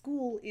learning at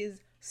school is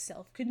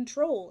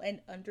self-control and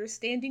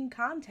understanding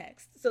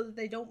context so that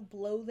they don't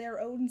blow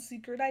their own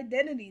secret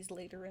identities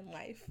later in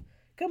life.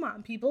 Come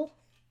on, people.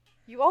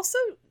 You also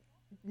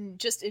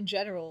just in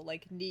general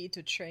like need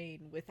to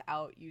train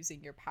without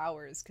using your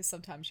powers because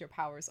sometimes your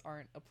powers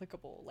aren't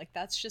applicable. Like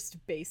that's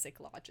just basic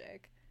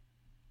logic.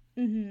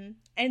 Mm-hmm.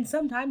 And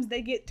sometimes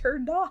they get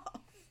turned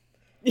off.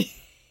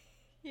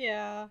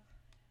 Yeah.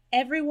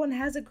 Everyone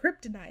has a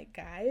kryptonite,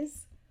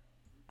 guys.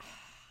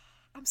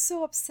 I'm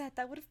so upset.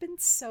 That would have been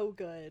so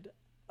good.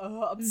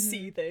 Oh, I'm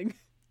seething.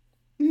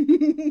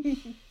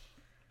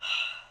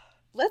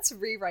 Let's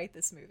rewrite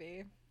this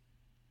movie.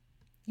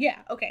 Yeah,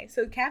 okay.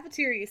 So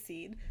cafeteria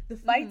scene, the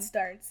fight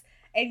starts,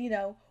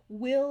 and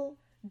Will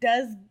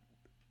does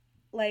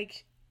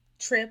like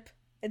trip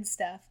and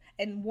stuff,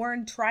 and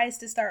Warren tries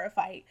to start a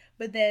fight,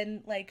 but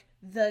then like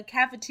the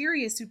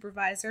cafeteria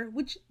supervisor,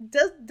 which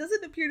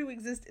doesn't appear to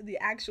exist in the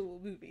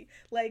actual movie.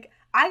 Like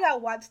I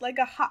got watched like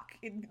a hawk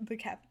in the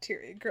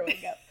cafeteria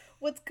growing up.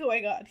 What's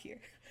going on here?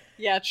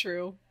 Yeah,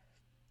 true.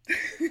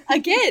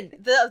 Again,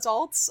 the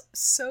adults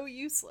so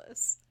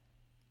useless.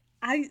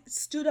 I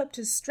stood up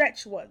to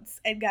stretch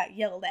once and got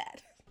yelled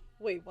at.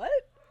 Wait, what?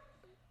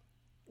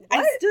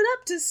 I stood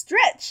up to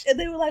stretch, and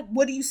they were like,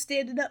 "What are you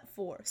standing up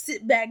for?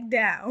 Sit back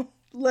down.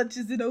 Lunch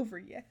isn't over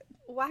yet."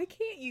 Why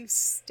can't you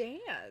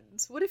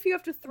stand? What if you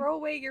have to throw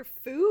away your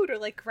food or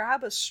like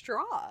grab a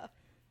straw?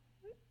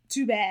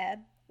 Too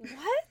bad.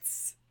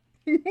 What?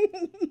 Okay,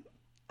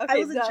 I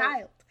was a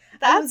child.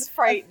 That's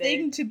frightening. A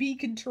thing to be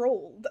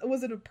controlled. I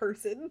wasn't a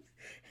person.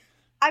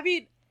 I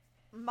mean,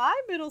 my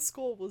middle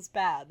school was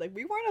bad. Like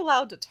we weren't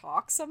allowed to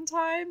talk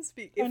sometimes.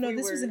 This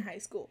was in high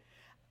school.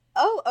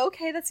 Oh,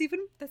 okay. That's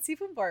even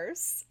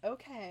worse.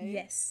 Okay.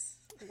 Yes.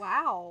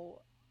 Wow.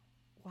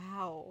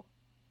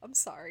 I'm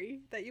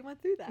sorry that you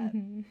went through that.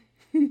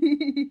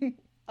 Mm-hmm.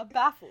 I'm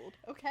baffled.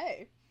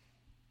 Okay.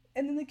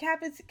 And then the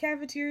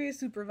cafeteria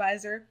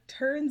supervisor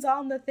turns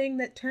on the thing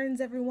that turns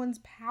everyone's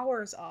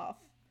powers off.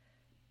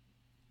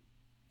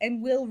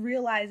 And Will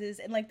realizes,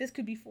 and like this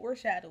could be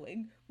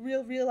foreshadowing,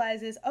 Will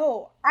realizes,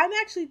 oh, I'm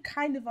actually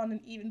kind of on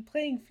an even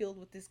playing field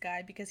with this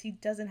guy because he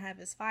doesn't have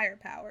his fire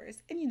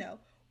powers. And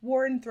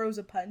Warren throws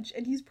a punch,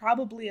 and he's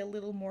probably a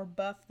little more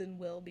buff than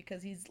Will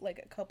because he's like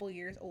a couple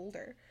years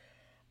older.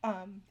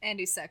 And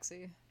he's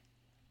sexy.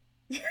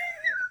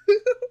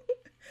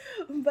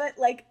 But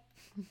like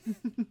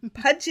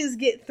punches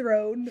get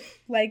thrown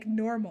like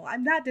normal.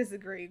 I'm not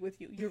disagreeing with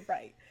you. You're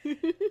right.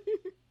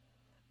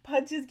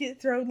 Punches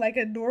get thrown like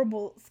a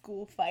normal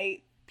school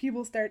fight.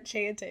 People start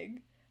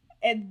chanting.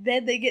 And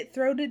then they get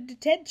thrown in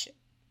detention.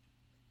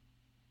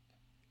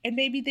 And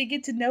maybe they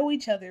get to know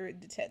each other in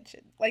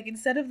detention. Like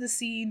instead of the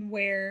scene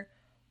where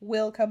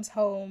Will comes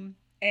home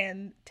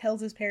and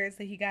tells his parents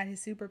that he got his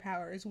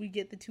superpowers, we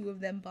get the two of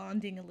them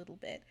bonding a little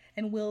bit.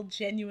 And Will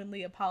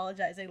genuinely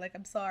apologizing, like,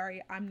 I'm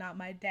sorry, I'm not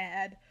my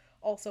dad.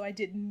 Also, I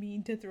didn't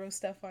mean to throw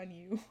stuff on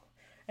you.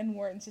 And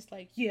Warren's just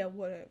like, yeah,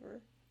 whatever.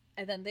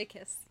 And then they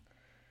kiss.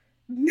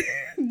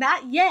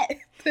 Not yet.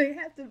 They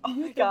have to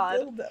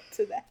build up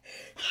to that.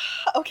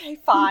 Okay,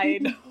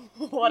 fine.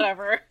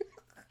 Whatever.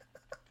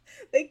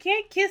 They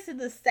can't kiss in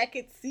the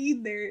second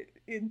scene they're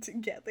in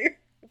together.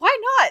 Why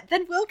not?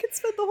 Then Will can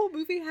spend the whole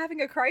movie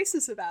having a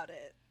crisis about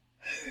it.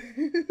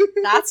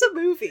 That's a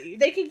movie.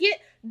 They could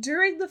get,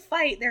 during the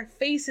fight, their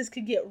faces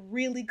could get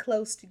really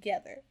close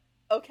together.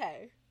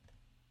 Okay,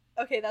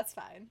 that's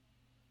fine.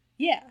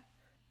 Yeah.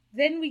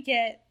 Then we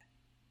get,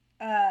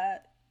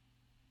 but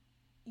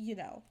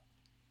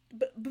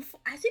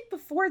I think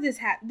before this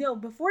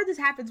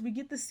happens, we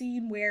get the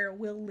scene where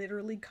Will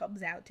literally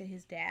comes out to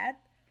his dad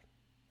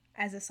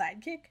as a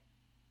sidekick.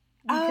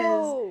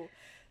 Because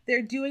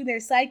they're doing their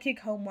sidekick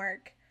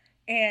homework,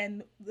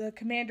 and the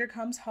commander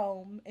comes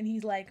home, and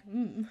he's like,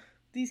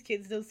 these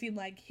kids don't seem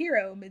like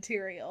hero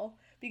material.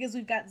 Because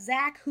we've got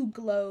Zach, who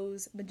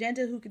glows,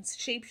 Magenta, who can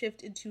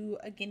shapeshift into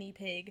a guinea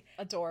pig.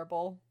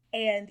 Adorable.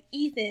 And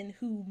Ethan,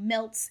 who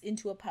melts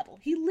into a puddle.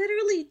 He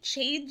literally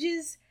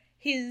changes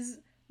his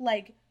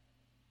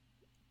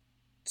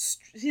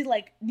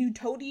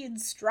Newtonian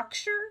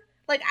structure.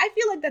 Like, I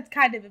feel like that's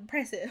kind of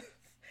impressive.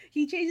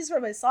 He changes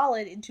from a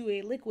solid into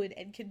a liquid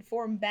and can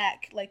form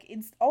back, like,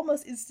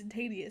 almost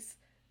instantaneous.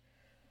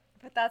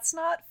 But that's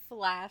not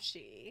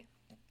flashy.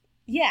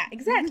 Yeah,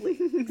 exactly.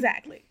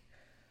 Exactly.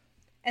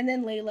 And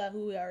then Layla,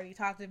 who we already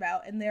talked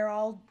about, and they're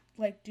all,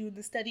 like, doing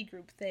the study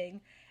group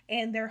thing,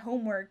 and their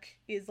homework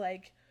is,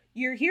 like,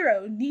 your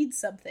hero needs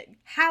something.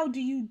 How do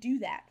you do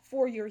that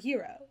for your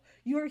hero?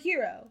 Your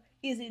hero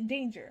is in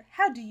danger.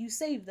 How do you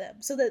save them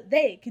so that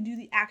they can do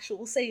the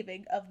actual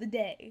saving of the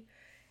day?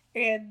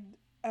 And,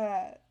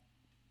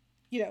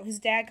 his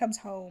dad comes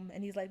home,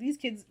 and he's like, these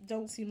kids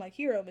don't seem like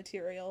hero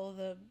material.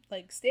 The,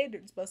 like,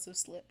 standards must have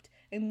slipped.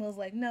 And Will's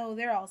like, no,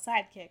 they're all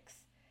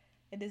sidekicks.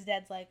 And his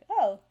dad's like,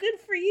 oh, good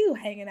for you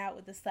hanging out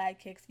with the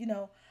sidekicks.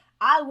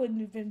 I wouldn't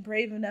have been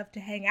brave enough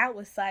to hang out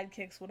with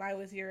sidekicks when I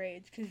was your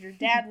age, because your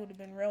dad would have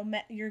been real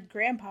mad. Your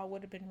grandpa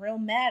would have been real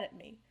mad at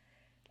me.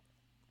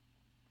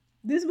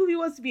 This movie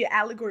wants to be an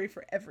allegory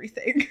for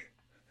everything.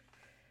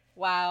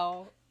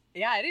 Wow.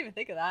 Yeah, I didn't even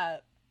think of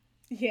that.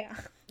 Yeah.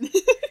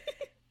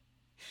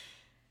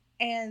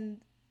 And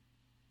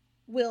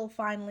Will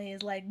finally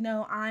is like,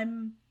 no,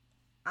 I'm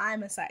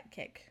a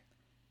sidekick.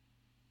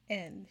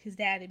 And his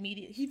dad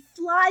immediately, he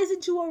flies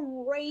into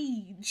a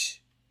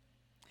rage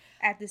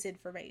at this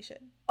information.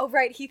 Oh,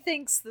 right. He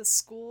thinks the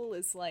school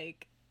is,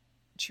 like,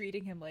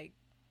 treating him like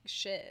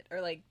shit.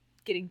 Or, like,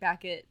 getting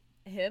back at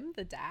him,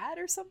 the dad,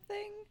 or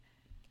something.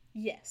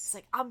 Yes. It's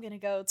like, I'm gonna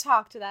go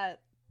talk to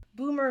that.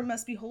 Boomer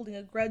must be holding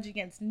a grudge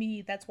against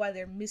me. That's why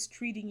they're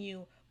mistreating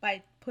you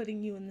by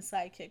putting you in the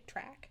sidekick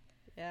track.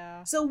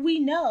 Yeah. So we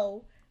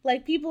know,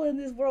 like, people in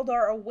this world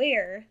are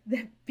aware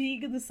that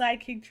being in the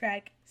sidekick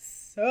track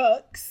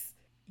sucks.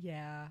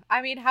 Yeah.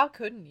 I mean, how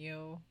couldn't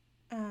you?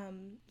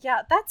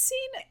 Yeah, that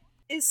scene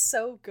is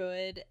so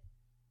good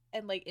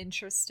and, like,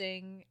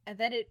 interesting. And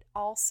then it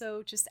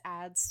also just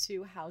adds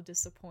to how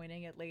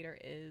disappointing it later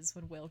is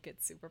when Will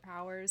gets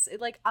superpowers.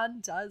 It, like,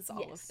 undoes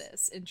all of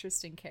this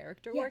interesting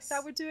character work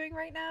that we're doing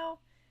right now.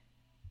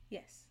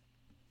 Yes.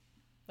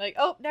 Like,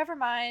 oh, never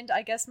mind.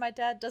 I guess my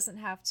dad doesn't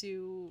have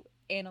to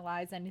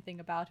analyze anything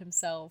about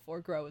himself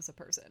or grow as a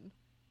person.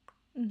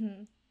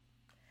 Mm-hmm.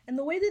 And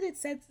the way that it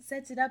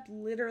sets it up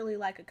literally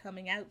like a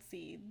coming out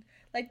scene.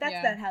 Like,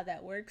 that's not how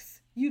that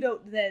works. You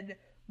don't then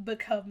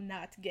become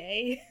not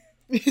gay.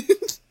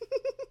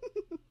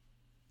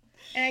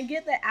 And I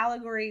get that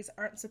allegories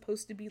aren't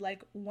supposed to be,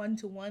 like,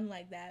 one-to-one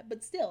like that.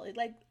 But still, it,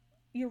 like,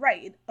 you're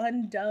right. It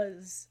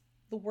undoes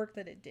the work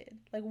that it did.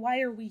 Like,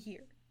 why are we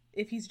here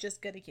if he's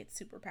just gonna get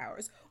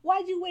superpowers?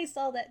 Why'd you waste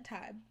all that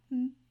time?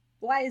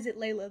 Why is it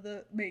Layla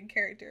the main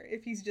character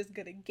if he's just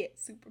gonna get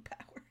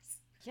superpowers?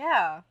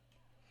 Yeah.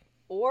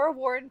 Or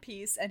War and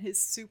Peace and his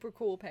super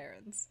cool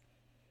parents.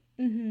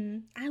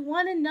 I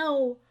want to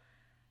know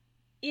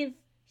if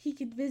he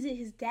could visit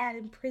his dad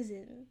in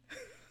prison.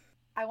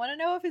 I want to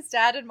know if his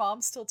dad and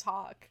mom still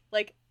talk.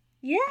 Like,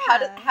 yeah.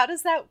 How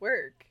does that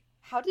work?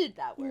 How did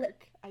that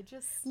work?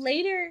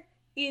 Later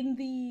in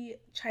the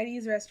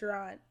Chinese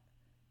restaurant,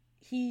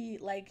 he,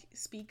 like,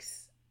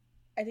 speaks,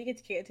 I think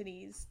it's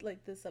Cantonese,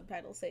 like the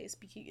subtitles say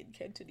speaking in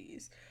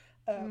Cantonese,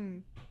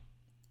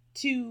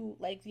 to,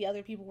 like, the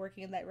other people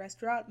working in that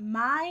restaurant.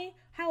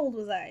 How old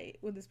was I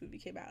when this movie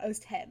came out? I was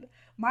 10.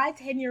 My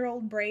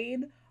 10-year-old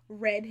brain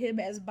read him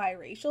as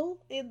biracial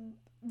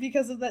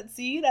because of that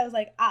scene. I was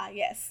like,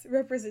 yes,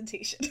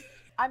 representation.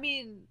 I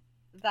mean,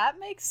 that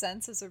makes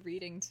sense as a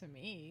reading to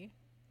me.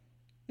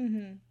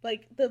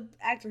 Like, the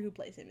actor who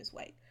plays him is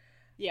white.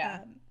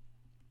 Yeah.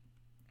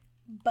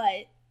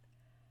 But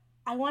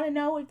I want to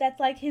know if that's,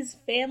 like, his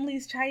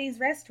family's Chinese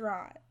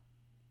restaurant.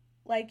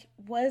 Like,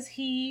 was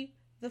he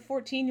the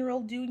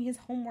 14-year-old doing his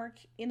homework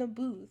in a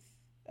booth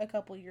a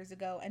couple years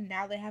ago, and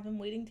now they have him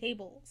waiting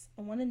tables?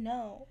 I want to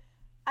know.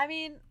 I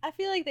mean, I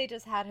feel like they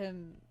just had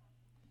him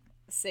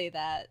say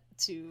that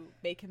to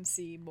make him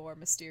seem more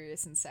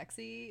mysterious and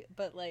sexy,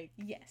 but, like...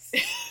 Yes.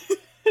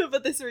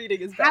 But this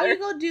reading is better. How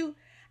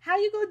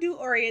you gonna do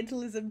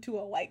Orientalism to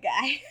a white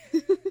guy?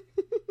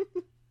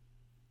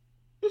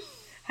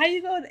 How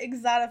you gonna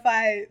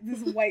exotify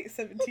this white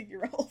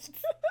 17-year-old?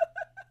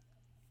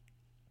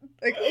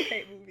 Like,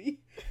 okay, movie.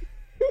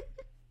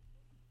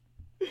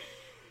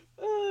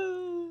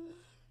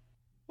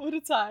 What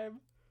a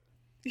time.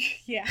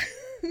 Yeah.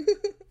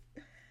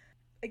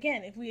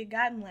 Again, if we had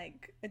gotten,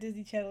 like, a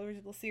Disney Channel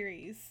original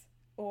series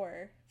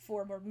or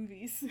 4 more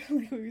movies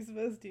like we were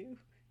supposed to,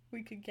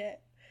 we could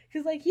get...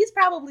 Because, like, he's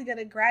probably going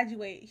to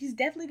graduate. He's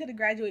definitely going to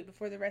graduate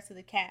before the rest of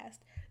the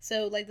cast.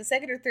 So, like, the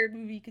second or third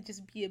movie could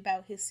just be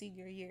about his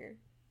senior year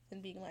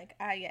and being like,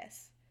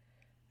 yes,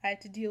 I have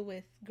to deal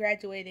with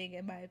graduating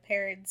and my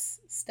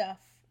parents' stuff,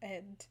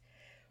 and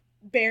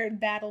Baron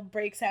Battle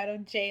breaks out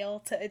of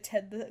jail to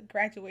attend the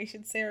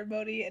graduation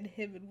ceremony, and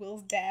him and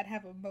Will's dad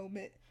have a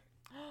moment.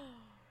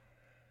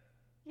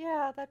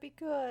 Yeah, that'd be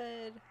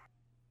good.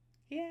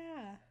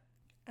 Yeah.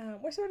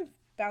 We're sort of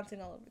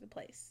bouncing all over the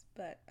place,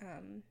 but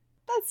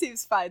that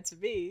seems fine to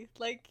me.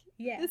 Like,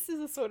 yeah, this is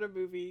a sort of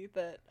movie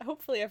that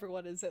hopefully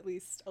everyone is at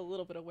least a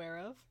little bit aware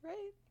of,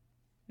 right?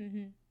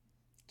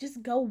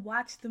 Just go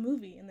watch the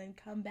movie and then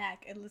come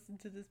back and listen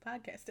to this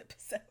podcast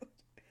episode.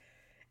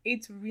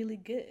 It's really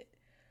good.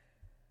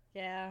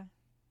 Yeah.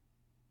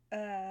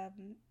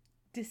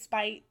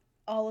 Despite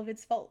all of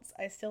its faults,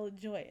 I still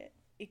enjoy it.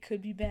 It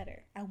could be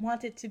better. I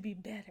want it to be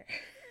better.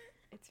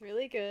 It's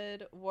really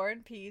good. War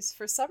and Peace,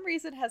 for some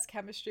reason, has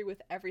chemistry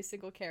with every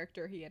single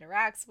character he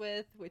interacts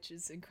with, which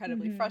is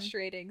incredibly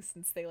frustrating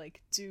since they,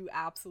 like, do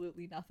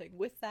absolutely nothing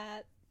with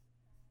that.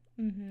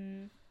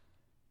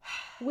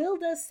 Will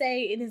does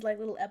say in his, like,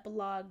 little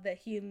epilogue that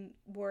he and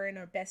Warren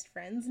are best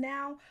friends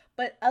now,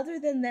 but other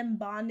than them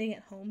bonding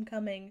at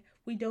homecoming,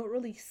 we don't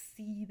really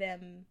see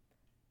them.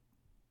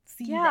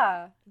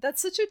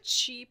 That's such a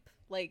cheap,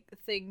 like,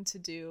 thing to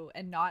do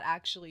and not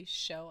actually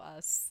show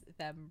us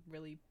them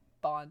really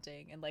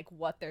bonding and like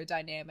what their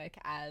dynamic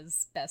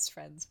as best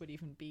friends would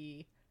even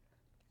be.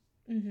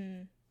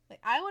 Mm-hmm. Like,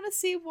 I want to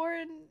see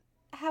Warren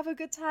have a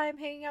good time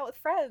hanging out with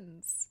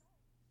friends.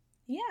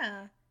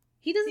 Yeah.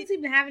 He doesn't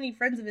seem to have any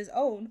friends of his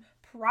own,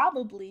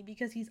 probably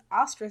because he's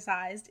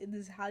ostracized in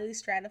this highly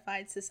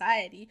stratified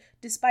society,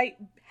 despite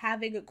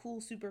having a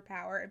cool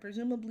superpower and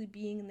presumably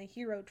being in the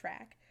hero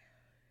track.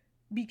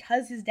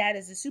 Because his dad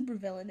is a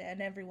supervillain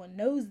and everyone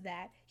knows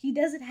that, he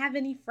doesn't have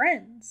any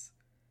friends.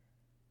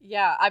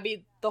 Yeah, I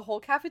mean, the whole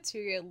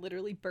cafeteria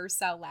literally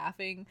bursts out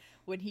laughing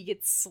when he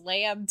gets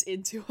slammed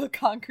into a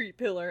concrete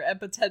pillar and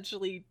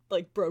potentially,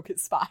 like, broke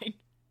his spine.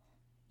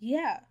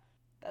 Yeah.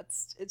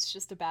 It's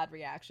just a bad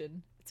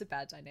reaction. It's a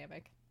bad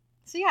dynamic.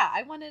 So yeah,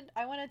 I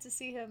wanted to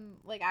see him,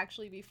 like,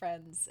 actually be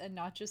friends and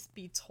not just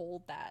be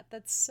told that.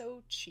 That's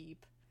so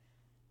cheap.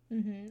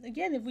 Mm-hmm.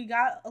 Again, if we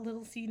got a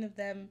little scene of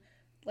them,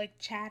 like,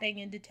 chatting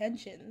in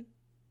detention.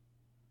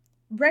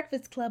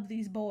 Breakfast Club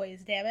these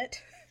boys, damn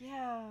it.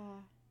 Yeah.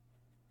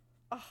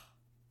 Oh.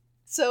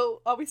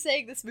 So, are we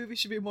saying this movie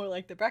should be more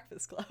like The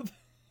Breakfast Club?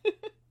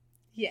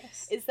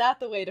 Yes. Is that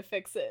the way to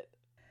fix it?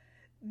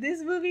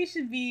 This movie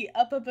should be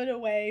Up, Up, and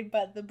Away,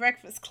 but The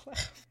Breakfast Club.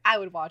 I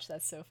would watch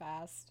that so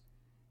fast.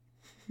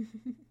 We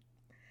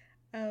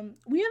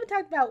haven't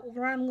talked about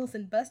Ron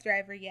Wilson Bus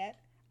Driver yet.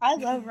 I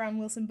love Ron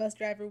Wilson Bus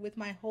Driver with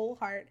my whole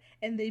heart,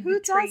 and they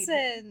betrayed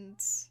him.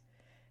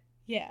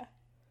 Yeah.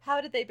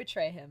 How did they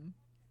betray him?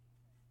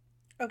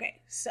 Okay,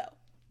 so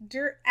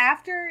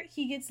after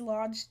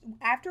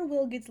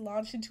Will gets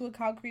launched into a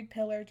concrete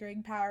pillar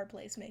during power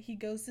placement, he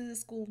goes to the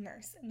school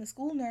nurse, and the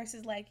school nurse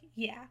is like,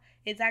 yeah,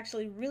 it's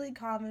actually really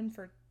common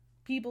for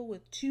people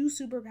with 2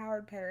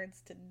 superpowered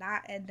parents to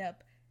not end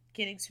up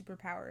getting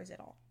superpowers at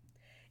all.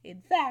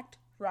 In fact,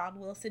 Ron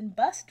Wilson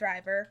Bus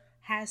Driver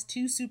has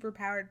 2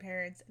 superpowered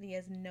parents and he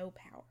has no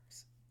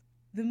powers.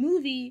 The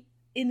movie,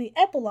 in the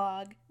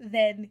epilogue,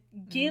 then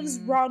gives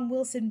Ron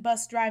Wilson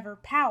Bus Driver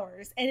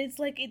powers, and it's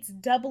like it's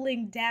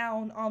doubling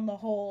down on the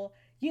whole,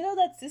 you know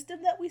that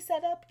system that we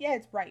set up? Yeah,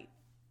 it's right.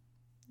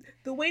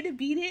 The way to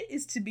beat it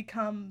is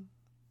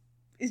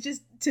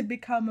just to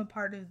become a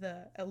part of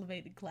the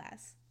elevated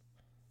class.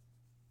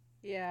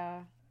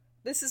 Yeah.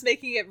 This is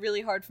making it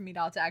really hard for me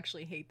not to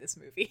actually hate this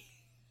movie.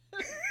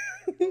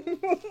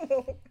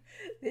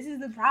 This is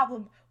the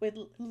problem with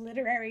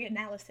literary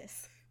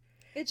analysis.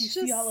 It's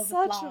just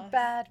such a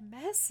bad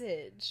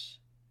message.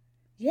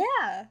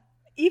 Yeah.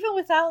 Even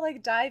without,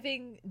 like,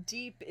 diving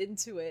deep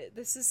into it,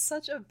 this is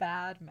such a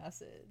bad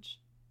message.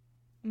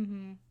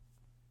 Mm-hmm.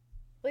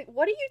 Like,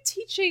 what are you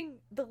teaching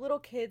the little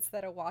kids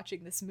that are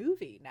watching this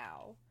movie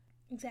now?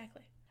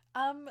 Exactly.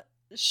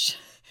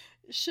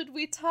 Should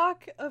we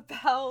talk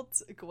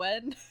about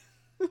Gwen?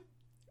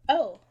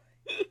 Oh.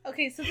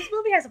 Okay, so this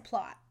movie has a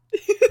plot.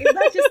 It's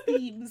not just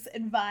themes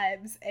and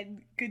vibes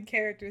and good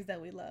characters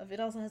that we love. It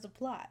also has a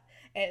plot.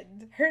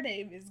 And her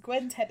name is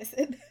Gwen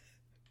Tennyson.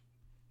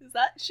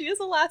 She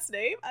has a last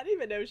name? I didn't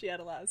even know she had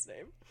a last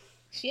name.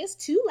 She has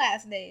 2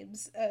 last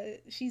names.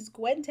 She's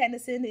Gwen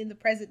Tennyson in the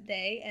present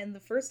day, and the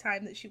first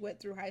time that she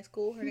went through high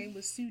school, her name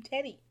was Sue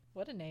Tenney.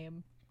 What a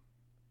name.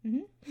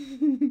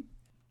 Mm-hmm.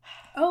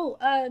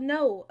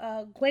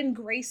 Gwen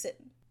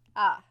Grayson.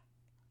 Ah.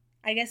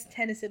 I guess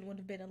Tennyson would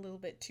have been a little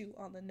bit too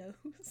on the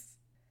nose.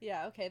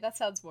 Yeah, okay, that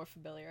sounds more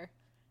familiar.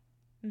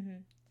 Mm-hmm.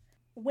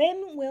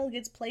 When Will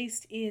gets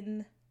placed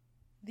in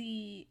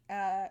the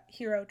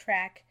hero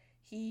track,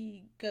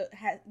 he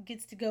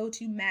gets to go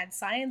to mad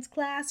science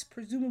class.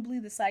 Presumably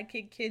the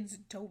sidekick kids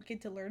don't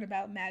get to learn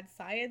about mad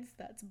science.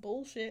 That's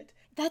bullshit.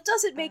 That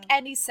doesn't make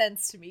any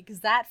sense to me,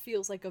 because that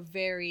feels like a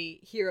very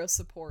hero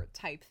support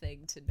type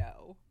thing to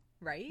know,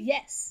 right?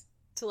 Yes.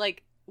 To,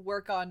 like,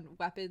 work on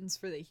weapons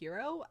for the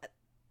hero?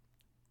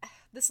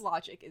 This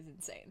logic is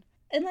insane.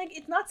 And, like,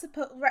 it's not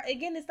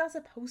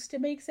supposed to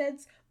make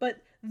sense,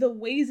 but the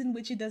ways in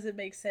which it doesn't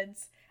make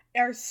sense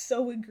are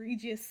so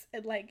egregious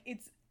and, like,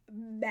 it's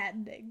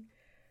maddening.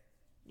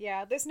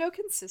 Yeah, there's no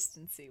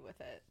consistency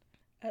with it.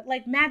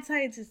 Like, mad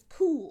science is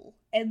cool,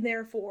 and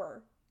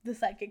therefore the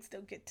psychics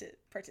don't get to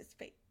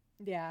participate.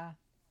 Yeah,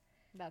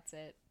 that's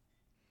it.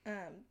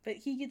 But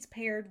he gets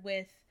paired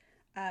with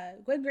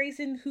Gwen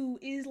Grayson, who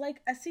is,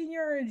 like, a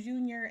senior or a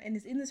junior and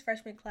is in this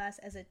freshman class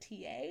as a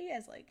TA,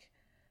 as, like,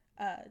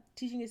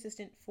 teaching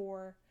assistant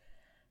for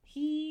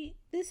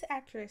this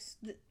actor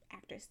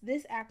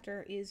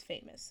is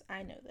famous.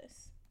 I know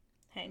this.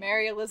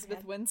 Mary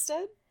Elizabeth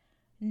Winstead?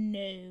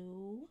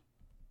 No.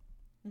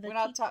 We're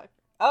not talking.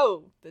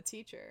 Oh, the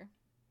teacher.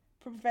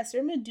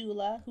 Professor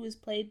Medulla, who is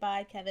played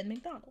by Kevin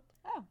McDonald.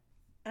 Oh.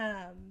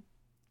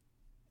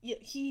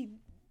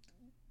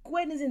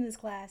 Gwen is in this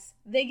class.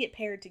 They get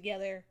paired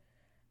together.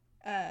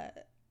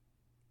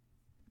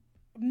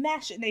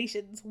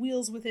 Machinations,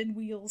 wheels within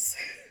wheels.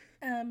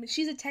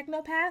 She's a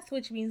technopath,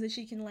 which means that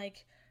she can,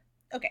 like...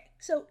 Okay,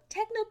 so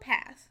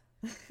technopath,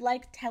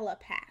 like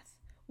telepath,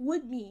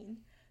 would mean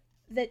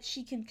that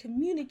she can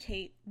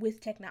communicate with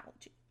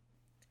technology.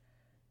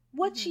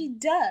 What she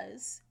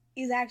does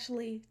is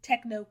actually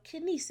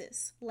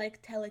technokinesis,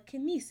 like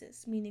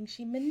telekinesis, meaning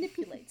she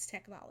manipulates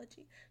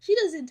technology. She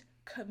doesn't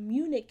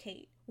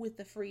communicate with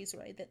the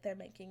Freezeroid that they're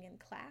making in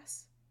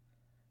class.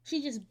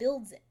 She just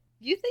builds it.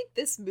 You think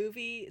this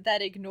movie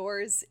that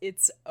ignores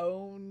its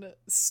own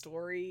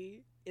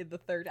story in the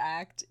third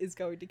act is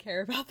going to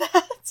care about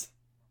that?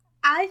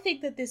 I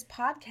think that this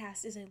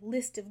podcast is a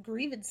list of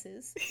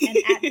grievances, and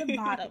at the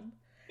bottom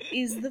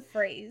is the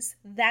phrase,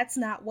 "That's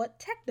not what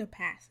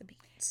Technopath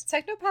means."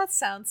 Technopath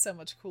sounds so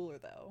much cooler,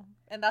 though,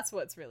 and that's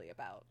what it's really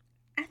about.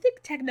 I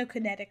think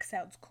Technokinetic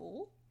sounds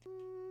cool.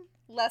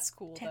 Less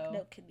cool, though.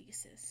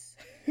 Technokinesis.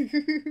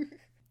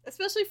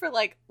 Especially for,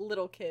 like,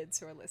 little kids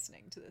who are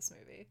listening to this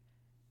movie.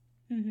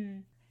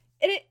 Mm-hmm.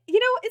 And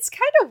it's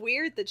kind of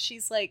weird that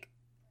she's, like,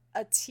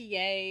 a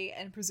TA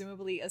and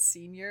presumably a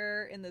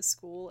senior in this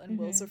school and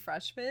Will's a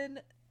freshman.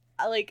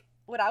 Like,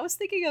 when I was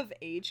thinking of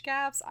age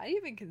gaps, I didn't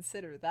even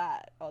consider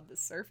that on the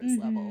surface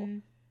level.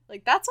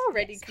 Like, that's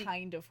already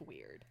kind of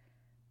weird.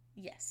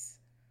 Yes.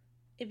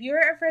 If you're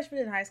a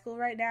freshman in high school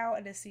right now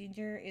and a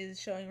senior is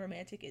showing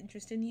romantic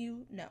interest in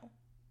you, no.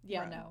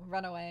 Yeah,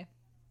 run away.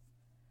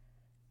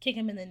 Kick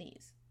him in the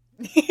knees.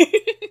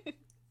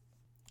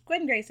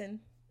 Gwen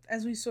Grayson,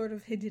 as we sort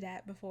of hinted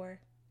at before,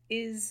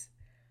 is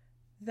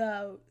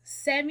the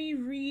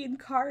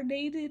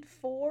semi-reincarnated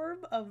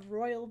form of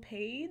Royal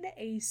Pain,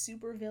 a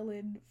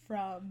supervillain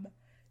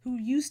who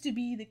used to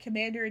be the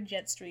commander in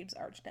Jetstream's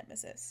arch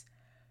nemesis.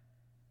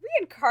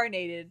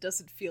 Reincarnated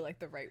doesn't feel like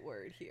the right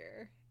word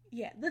here.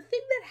 Yeah, the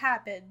thing that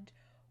happened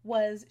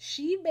was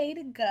she made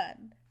a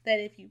gun that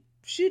if you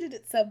shoot it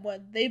at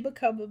someone, they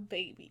become a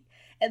baby.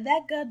 And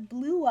that gun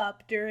blew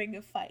up during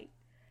a fight.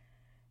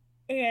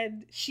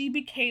 And she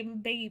became a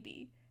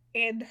baby.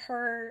 And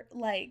her,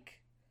 like,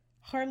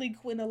 Harley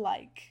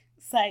Quinn-alike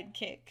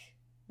sidekick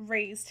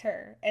raised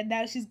her, and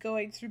now she's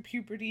going through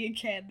puberty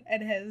again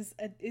and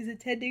is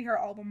attending her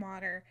alma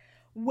mater,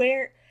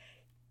 where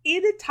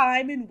in a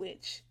time in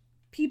which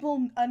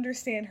people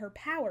understand her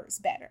powers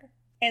better,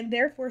 and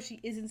therefore she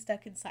isn't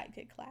stuck in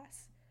sidekick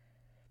class.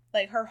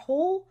 Like, her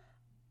whole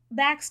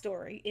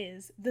backstory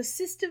is the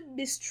system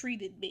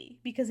mistreated me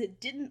because it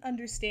didn't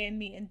understand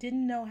me and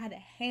didn't know how to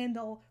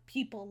handle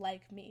people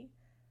like me.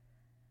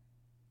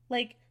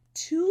 Like,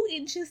 2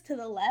 inches to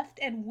the left,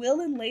 and Will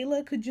and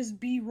Layla could just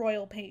be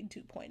Royal Pain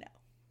 2.0.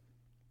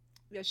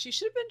 Yeah, she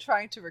should have been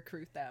trying to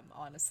recruit them,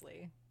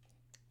 honestly.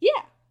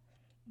 Yeah.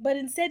 But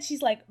instead,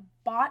 she's, like,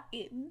 bought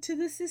into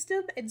the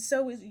system, and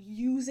so is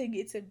using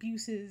its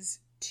abuses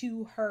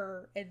to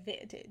her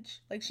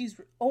advantage. Like,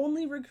 she's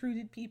only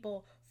recruited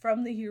people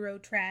from the hero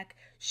track.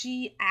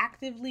 She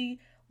actively,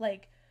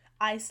 like,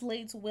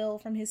 isolates Will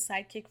from his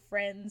sidekick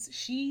friends.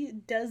 She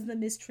does the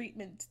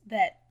mistreatment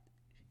that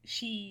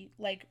she,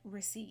 like,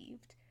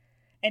 received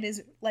and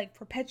is, like,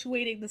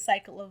 perpetuating the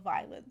cycle of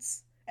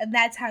violence. And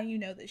that's how you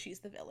know that she's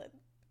the villain.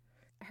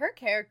 Her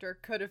character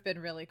could have been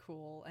really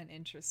cool and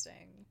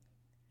interesting.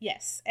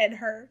 Yes, and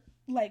her,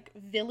 like,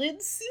 villain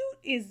suit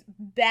is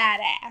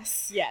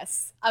badass.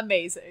 Yes,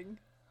 amazing.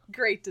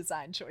 Great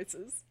design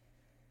choices.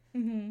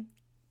 Mm-hmm.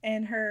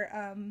 And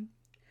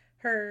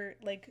her,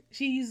 like,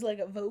 she used, like,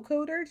 a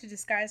vocoder to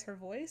disguise her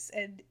voice,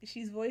 and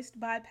she's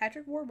voiced by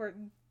Patrick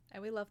Warburton.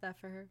 And we love that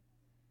for her.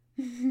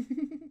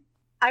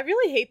 I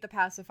really hate the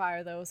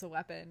pacifier, though, as a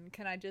weapon.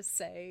 Can I just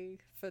say,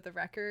 for the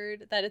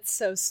record, that it's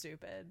so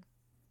stupid.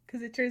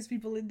 Because it turns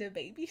people into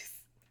babies.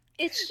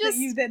 It's just...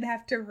 that you then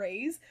have to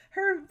raise.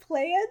 Her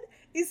plan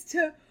is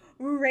to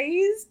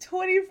raise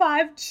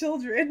 25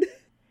 children.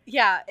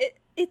 Yeah,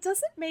 it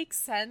doesn't make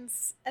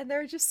sense. And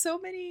there are just so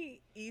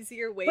many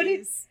easier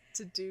ways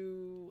to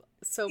do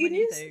so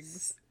many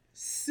things.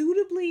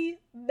 Suitably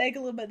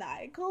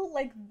megalomaniacal.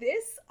 Like,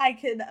 this I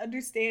can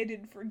understand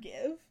and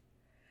forgive.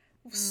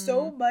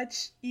 So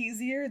much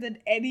easier than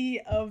any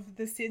of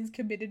the sins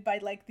committed by,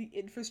 like, the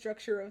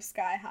infrastructure of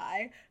Sky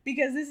High,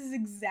 because this is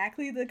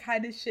exactly the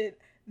kind of shit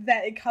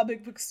that a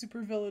comic book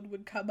supervillain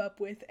would come up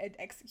with and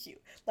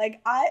execute. Like,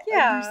 I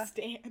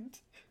understand.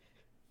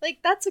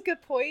 Like, that's a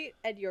good point,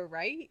 and you're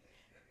right,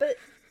 but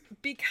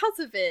because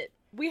of it,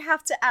 we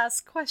have to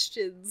ask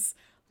questions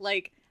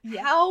like,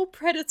 how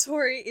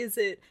predatory is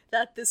it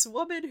that this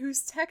woman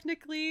who's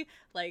technically,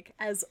 like,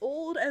 as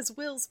old as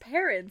Will's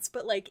parents,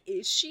 but, like,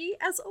 is she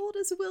as old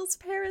as Will's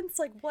parents?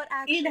 Like, what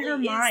actually in her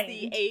mind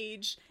is the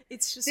age?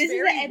 It's just this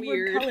very is an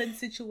Edward Cullen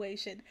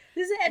situation.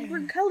 This is an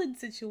Edward Cullen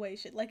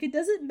situation. Like, it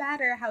doesn't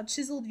matter how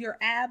chiseled your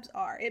abs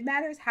are. It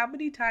matters how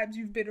many times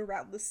you've been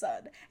around the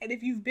sun. And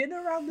if you've been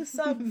around the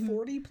sun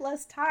 40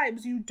 plus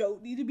times, you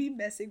don't need to be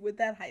messing with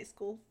that high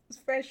school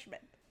freshman.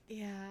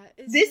 Yeah.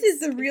 This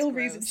is the real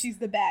reason she's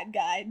the bad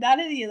guy,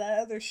 not any of that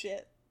other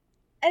shit.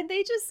 And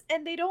they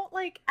don't,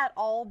 like, at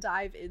all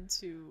dive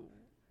into,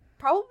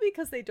 probably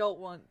because they don't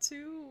want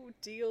to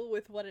deal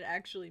with what it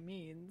actually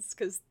means,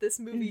 because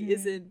this movie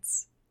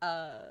isn't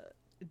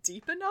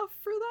deep enough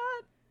for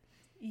that.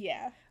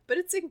 Yeah. But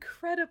it's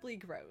incredibly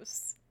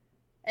gross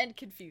and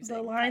confusing.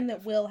 The line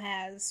that Will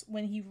has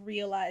when he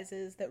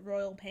realizes that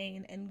Royal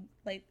Pain and,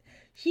 like,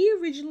 he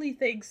originally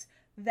thinks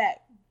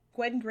that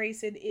Gwen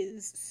Grayson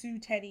is Sue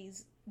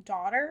Teddy's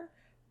daughter,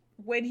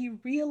 when he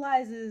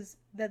realizes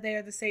that they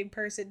are the same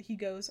person, he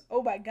goes,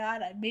 "Oh my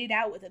god, I made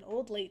out with an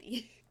old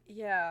lady."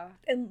 Yeah.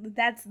 And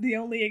that's the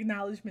only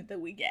acknowledgement that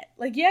we get.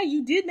 Like, yeah,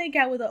 you did make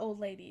out with an old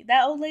lady.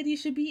 That old lady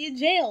should be in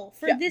jail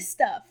for this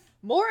stuff.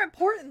 More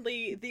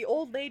importantly, the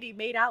old lady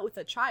made out with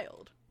a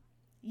child.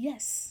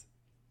 Yes.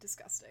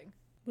 Disgusting.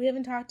 We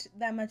haven't talked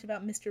that much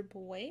about Mr.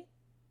 Boy.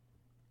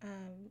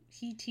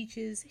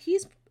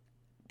 He's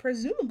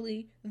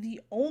presumably the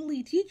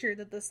only teacher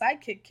that the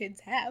sidekick kids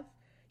have.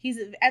 He's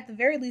at the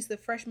very least the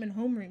freshman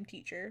homeroom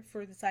teacher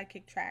for the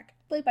sidekick track.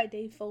 Played by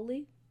Dave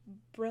Foley.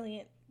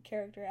 Brilliant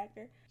character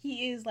actor.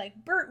 He is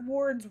like Burt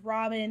Ward's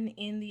Robin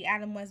in the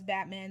Adam West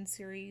Batman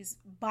series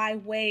by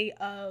way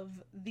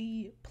of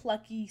the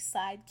plucky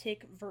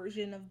sidekick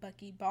version of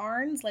Bucky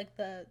Barnes, like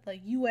the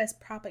US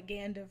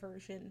propaganda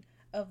version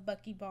of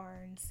Bucky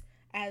Barnes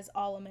as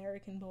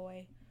All-American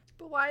Boy.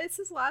 But why is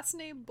his last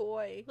name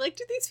Boy? Like,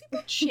 do these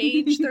people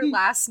change their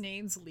last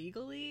names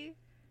legally?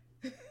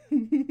 I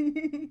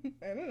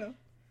don't know.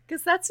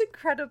 Because that's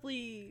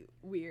incredibly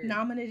weird.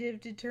 Nominative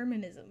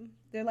determinism.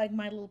 They're like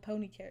My Little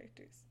Pony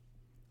characters.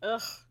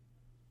 Ugh.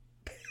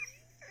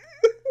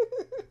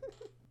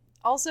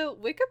 Also,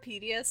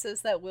 Wikipedia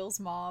says that Will's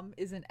mom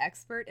is an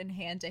expert in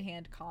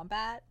hand-to-hand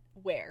combat.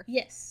 Where?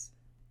 Yes.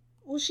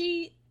 Well,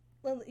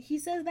 he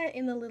says that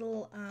in the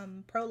little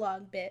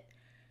prologue bit.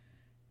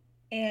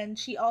 And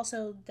she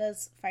also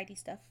does fighty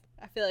stuff.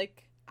 I feel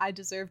like I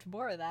deserved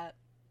more of that.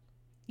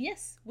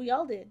 Yes, we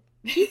all did.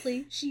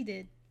 Chiefly, she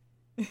did.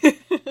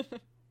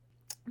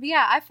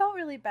 Yeah, I felt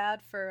really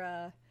bad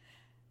for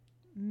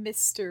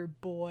Mr.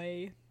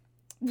 Boy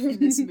in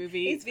this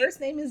movie. His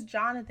first name is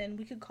Jonathan.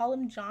 We could call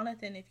him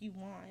Jonathan if you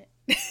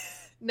want.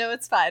 No,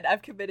 it's fine.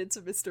 I've committed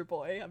to Mr.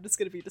 Boy. I'm just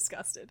gonna be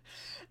disgusted.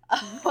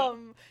 Okay.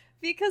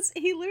 Because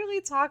he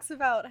literally talks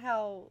about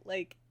how,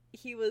 like,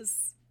 he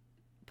was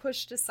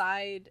pushed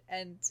aside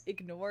and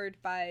ignored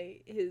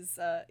by his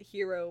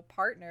hero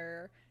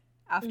partner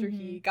after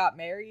he got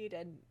married,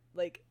 and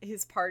like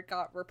his part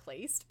got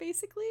replaced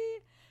basically.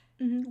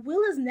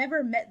 Will has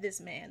never met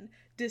this man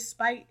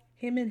despite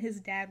him and his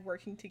dad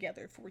working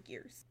together for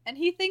years, and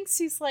he thinks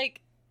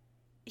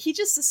he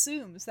just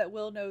assumes that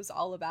Will knows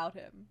all about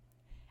him,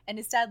 and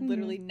his dad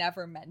literally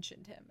never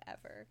mentioned him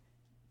ever.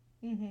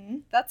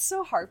 That's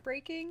so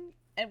heartbreaking,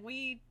 and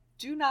we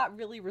do not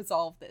really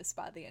resolve this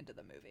by the end of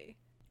the movie.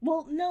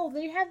 Well, no,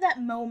 they have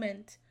that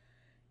moment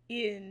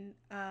in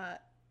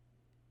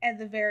at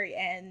the very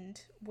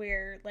end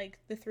where like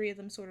the three of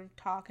them sort of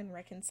talk and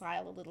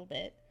reconcile a little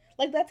bit.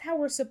 Like, that's how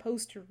we're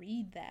supposed to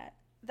read that.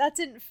 That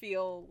didn't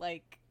feel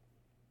like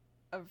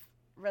a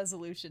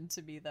resolution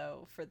to me,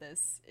 though, for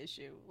this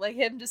issue. Like,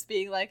 him just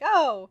being like,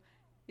 "Oh,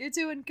 you're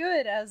doing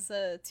good as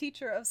a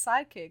teacher of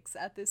sidekicks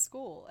at this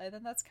school," and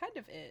then that's kind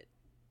of it.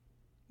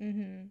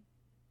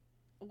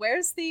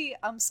 Where's the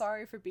 "I'm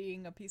sorry for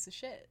being a piece of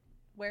shit"?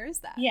 Where is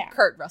that? Yeah.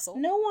 Kurt Russell.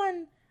 No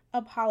one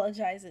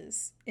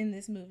apologizes in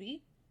this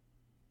movie.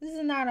 This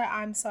is not a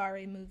I'm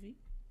sorry movie.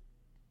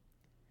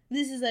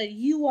 This is a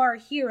you are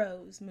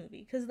heroes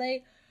movie. Because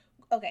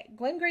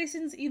Gwen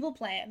Grayson's evil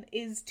plan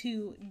is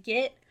to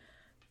get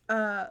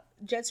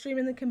Jetstream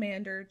and the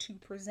Commander to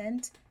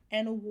present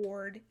an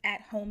award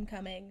at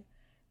Homecoming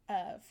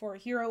for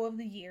Hero of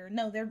the Year.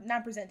 No, they're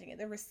not presenting it.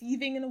 They're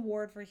receiving an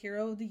award for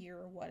Hero of the Year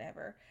or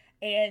whatever.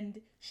 And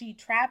she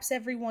traps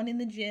everyone in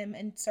the gym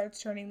and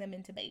starts turning them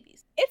into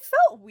babies. It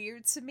felt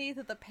weird to me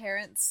that the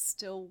parents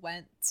still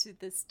went to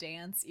this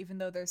dance even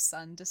though their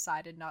son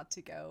decided not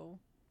to go.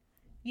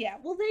 Yeah,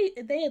 well,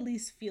 they at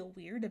least feel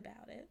weird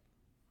about it.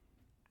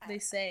 They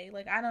say,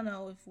 like, I don't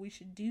know if we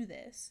should do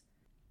this.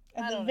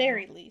 At the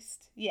very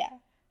least. Yeah.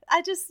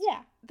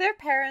 Their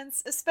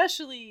parents,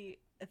 especially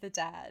the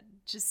dad,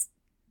 just,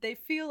 they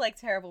feel like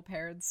terrible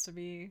parents to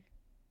me.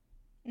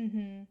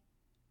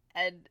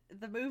 And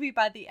the movie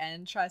by the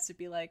end tries to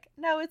be like,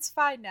 no, it's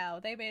fine now.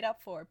 They made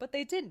up for it. But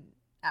they didn't,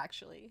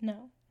 actually.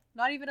 No.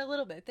 Not even a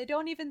little bit. They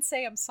don't even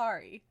say I'm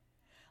sorry.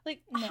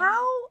 Like, no.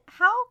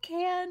 How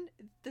can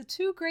the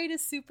two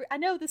greatest I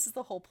know this is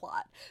the whole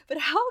plot, but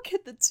how can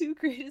the two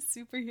greatest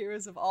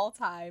superheroes of all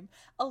time,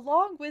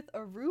 along with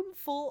a room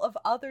full of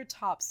other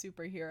top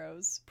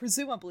superheroes,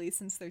 presumably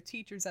since they're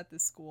teachers at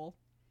this school,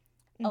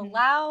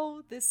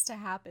 allow this to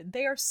happen?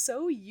 They are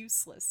so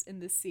useless in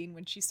this scene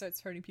when she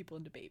starts turning people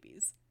into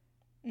babies.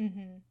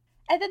 And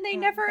then they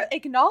never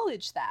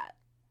acknowledge that.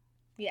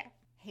 Yeah.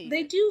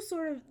 They do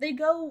they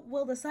go,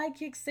 well, the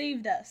sidekicks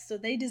saved us, so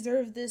they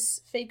deserve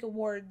this fake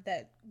award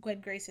that Gwen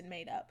Grayson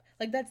made up.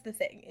 Like, that's the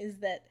thing, is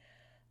that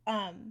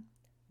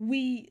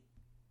they,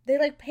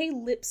 like, pay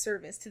lip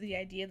service to the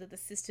idea that the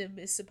system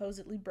is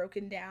supposedly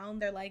broken down.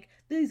 They're like,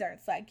 these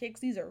aren't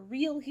sidekicks, these are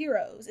real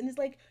heroes. And it's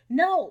like,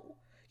 no,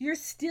 you're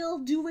still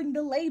doing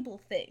the label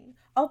thing.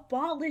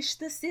 Abolish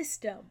the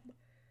system.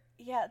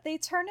 Yeah, they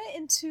turn it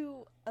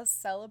into a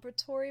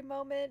celebratory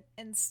moment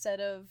instead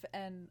of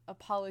an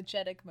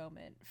apologetic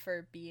moment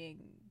for being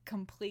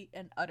complete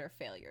and utter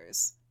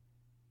failures.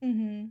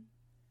 And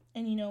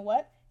you know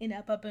what? In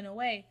Up, Up, and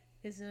Away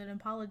is an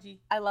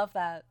apology. I love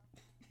that.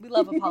 We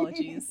love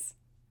apologies.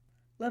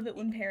 Love it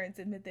when parents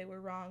admit they were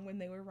wrong when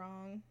they were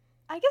wrong.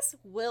 I guess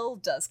Will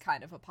does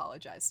kind of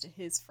apologize to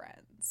his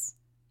friends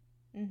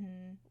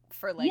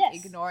for like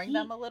ignoring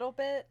them a little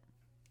bit.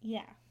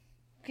 Yeah,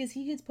 because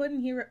he gets put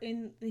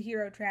in the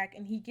hero track,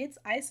 and he gets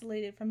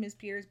isolated from his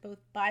peers both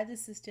by the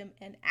system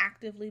and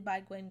actively by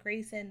Gwen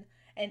Grayson,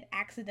 and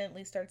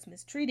accidentally starts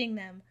mistreating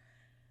them.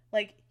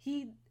 Like,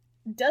 he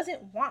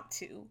doesn't want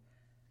to,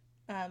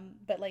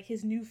 but like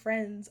his new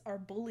friends are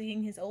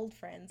bullying his old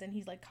friends, and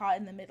he's like caught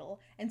in the middle.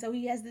 And so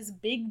he has this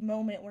big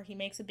moment where he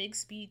makes a big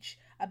speech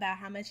about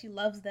how much he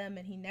loves them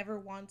and he never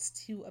wants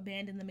to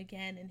abandon them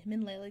again, and him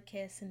and Layla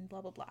kiss and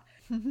blah blah blah.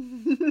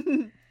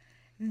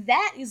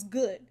 That is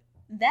good.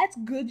 That's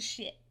good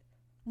shit.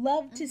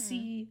 Love to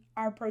see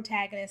our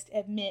protagonist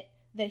admit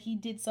that he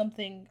did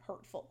something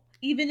hurtful,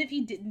 even if he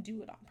didn't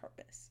do it on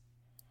purpose.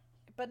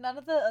 But none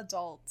of the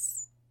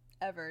adults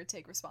ever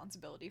take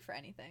responsibility for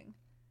anything.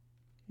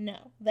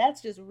 No,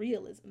 that's just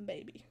realism,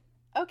 baby.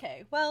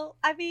 Okay, well,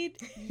 I mean,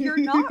 you're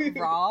not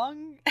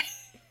wrong.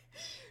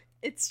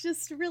 It's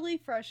just really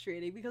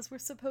frustrating because we're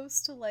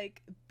supposed to,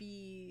 like,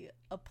 be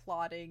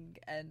applauding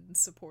and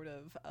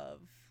supportive of,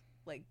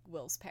 like,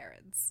 Will's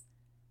parents.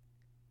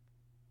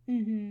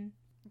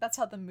 That's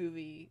how the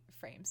movie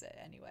frames it,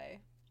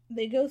 anyway.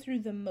 They go through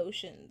the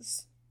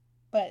motions,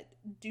 but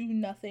do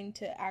nothing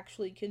to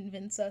actually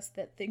convince us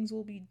that things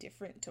will be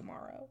different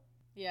tomorrow.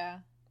 Yeah.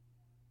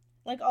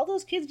 Like, all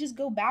those kids just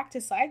go back to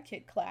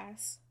sidekick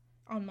class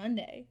on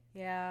Monday.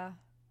 Yeah.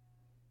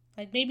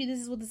 Like, maybe this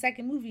is what the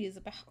second movie is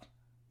about,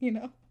 you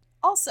know?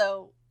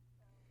 Also,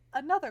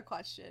 another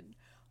question.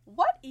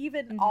 What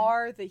even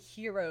are the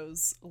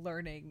heroes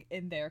learning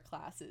in their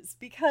classes?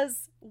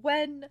 Because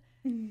when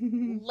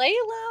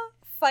Layla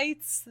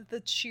fights the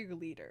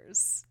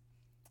cheerleaders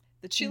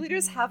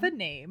have a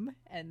name,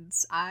 and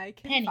I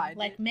can Penny, find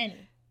like it.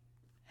 many.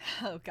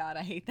 Oh god,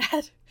 I hate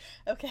that.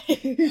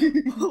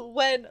 Okay.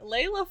 When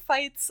Layla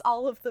fights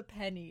all of the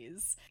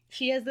pennies,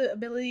 she has the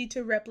ability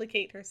to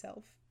replicate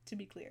herself, to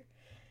be clear.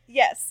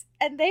 Yes,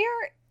 and they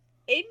are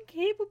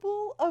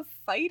incapable of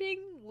fighting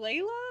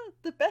Layla.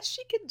 The best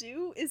she can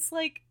do is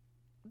like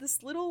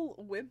this little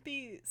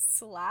wimpy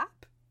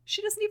slap.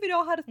 She doesn't even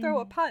know how to throw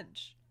a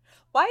punch.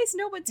 Why is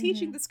no one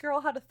teaching this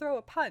girl how to throw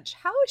a punch?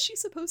 How is she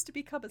supposed to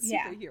become a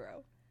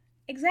superhero?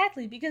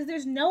 Exactly, because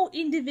there's no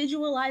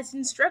individualized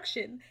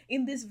instruction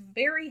in this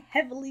very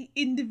heavily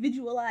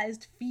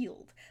individualized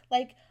field.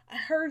 Like,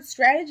 her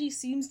strategy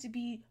seems to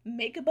be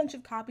make a bunch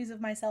of copies of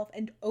myself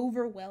and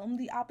overwhelm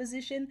the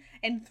opposition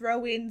and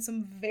throw in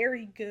some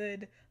very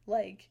good,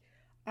 like,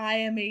 I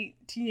am a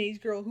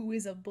teenage girl who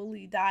is a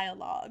bully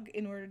dialogue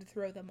in order to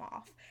throw them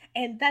off.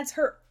 And that's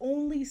her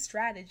only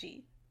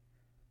strategy.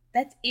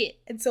 That's it.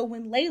 And so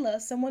when Layla,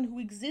 someone who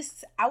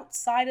exists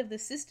outside of the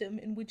system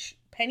in which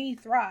Penny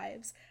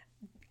thrives,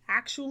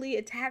 actually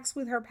attacks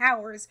with her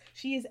powers,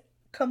 she is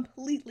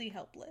completely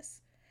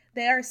helpless.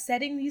 They are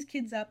setting these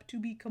kids up to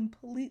be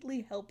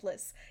completely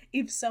helpless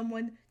if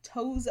someone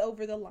toes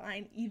over the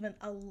line even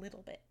a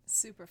little bit.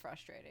 Super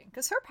frustrating.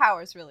 Because her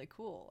power is really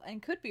cool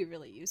and could be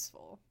really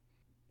useful.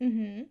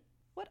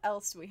 What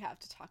else do we have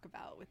to talk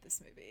about with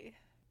this movie?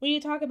 We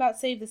need to talk about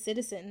Save the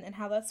Citizen and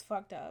how that's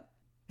fucked up.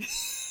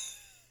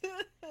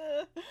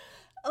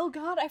 Oh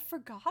god, I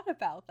forgot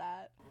about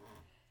that.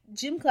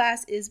 Gym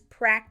class is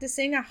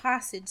practicing a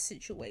hostage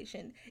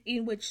situation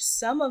in which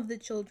some of the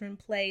children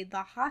play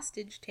the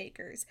hostage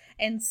takers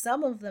and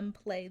some of them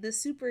play the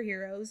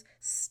superheroes,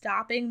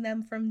 stopping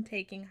them from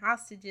taking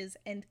hostages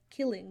and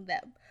killing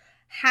them.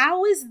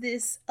 How is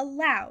this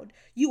allowed?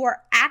 You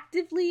are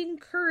actively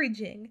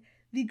encouraging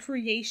the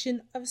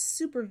creation of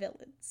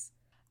supervillains.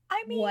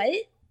 I mean,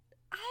 what?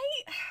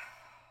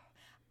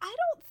 I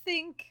don't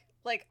think,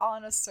 like,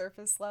 on a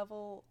surface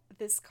level,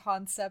 this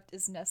concept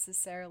is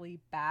necessarily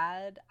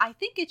bad. I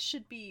think it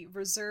should be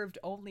reserved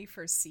only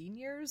for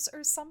seniors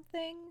or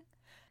something.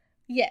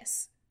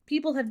 Yes,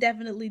 people have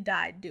definitely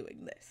died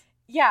doing this.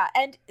 Yeah,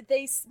 and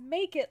they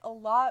make it a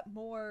lot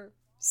more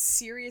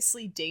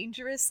seriously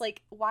dangerous.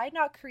 Like, why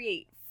not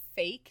create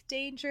fake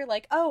danger?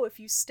 Like, oh, if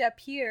you step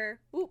here,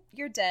 oop,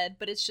 you're dead,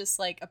 but it's just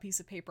like a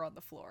piece of paper on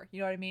the floor. You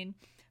know what I mean?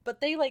 But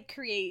they, like,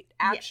 create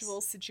actual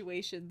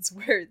situations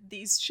where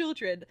these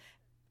children,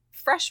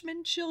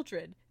 freshman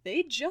children,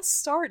 they just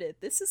started,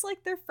 this is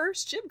like their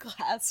first gym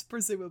class,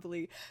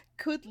 presumably,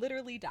 could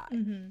literally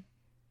die.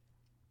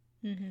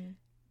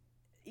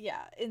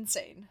 Yeah,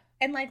 insane.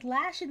 And, like,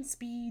 Lash and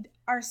Speed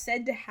are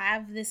said to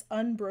have this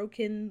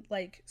unbroken,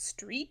 like,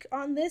 streak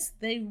on this.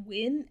 They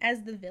win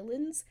as the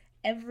villains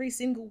every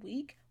single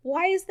week.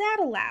 Why is that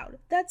allowed?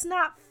 That's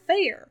not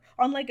fair.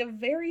 On, like, a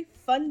very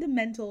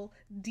fundamental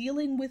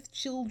dealing with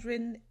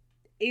children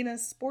in a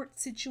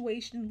sports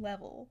situation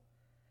level,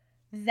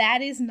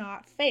 that is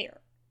not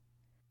fair.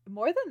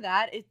 More than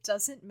that, it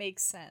doesn't make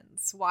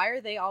sense. Why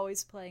are they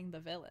always playing the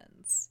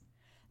villains?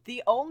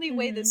 The only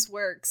way this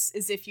works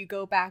is if you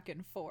go back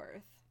and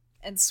forth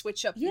and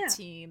switch up the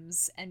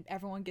teams and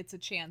everyone gets a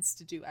chance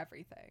to do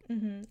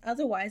everything.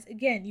 Otherwise,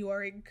 again, you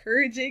are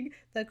encouraging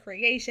the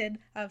creation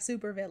of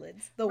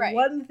supervillains. The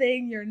one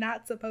thing you're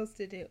not supposed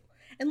to do.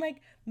 And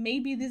like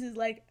maybe this is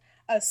like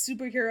a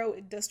superhero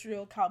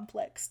industrial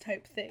complex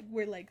type thing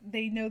where like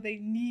they know they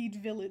need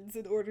villains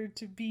in order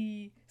to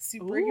be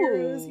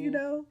superheroes, you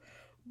know?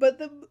 But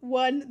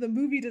the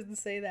movie doesn't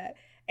say that.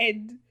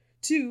 And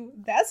 2,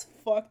 that's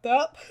fucked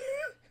up.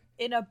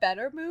 In a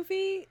better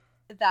movie,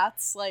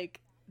 that's like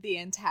the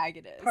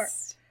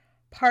antagonist.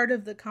 Part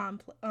of the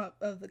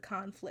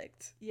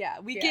conflict. Yeah,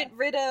 we get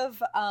rid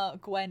of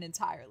Gwen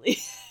entirely.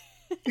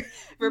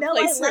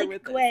 Replace her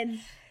with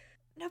Gwen.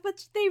 No,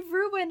 but they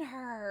ruin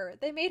her.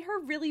 They made her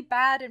really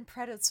bad and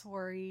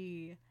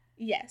predatory.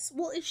 Yes.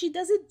 Well, if she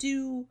doesn't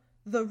do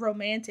the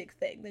romantic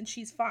thing, then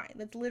she's fine.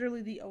 That's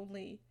literally the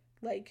only,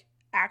 like,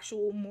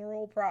 actual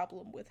moral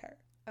problem with her.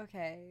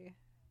 Okay.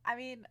 I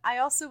mean, I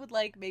also would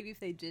like maybe if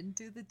they didn't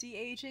do the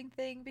de-aging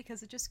thing,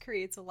 because it just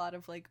creates a lot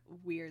of, like,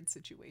 weird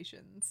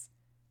situations.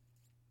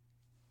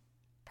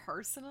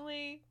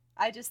 Personally,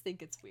 I just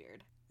think it's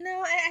weird.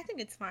 No, I think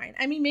it's fine.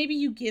 I mean, maybe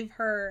you give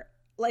her,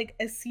 like,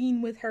 a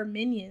scene with her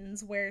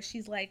minions where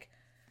she's like,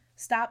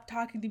 stop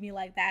talking to me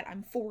like that,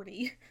 I'm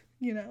 40,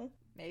 you know?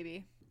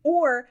 Maybe.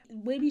 Or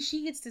maybe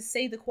she gets to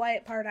say the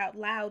quiet part out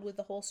loud with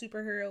the whole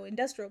superhero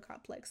industrial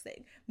complex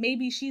thing.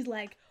 Maybe she's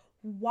like,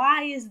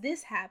 why is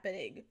this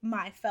happening,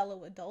 my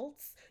fellow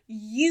adults?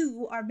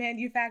 You are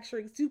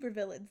manufacturing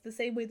supervillains the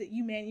same way that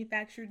you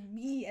manufactured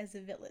me as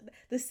a villain.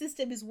 The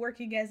system is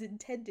working as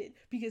intended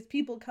because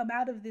people come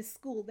out of this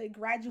school, they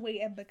graduate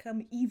and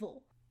become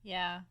evil.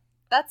 Yeah,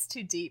 that's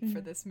too deep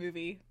for this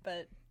movie,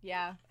 but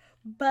yeah.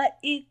 But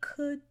it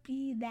could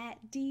be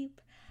that deep.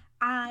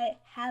 I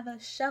have a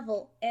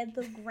shovel and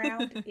the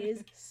ground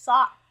is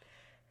soft.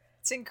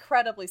 It's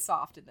incredibly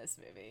soft in this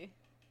movie.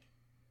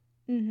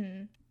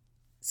 Mm-hmm.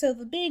 So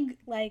the big,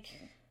 like,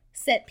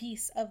 set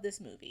piece of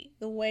this movie,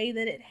 the way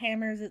that it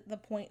hammers the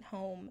point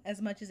home as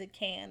much as it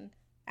can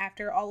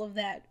after all of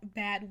that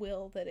bad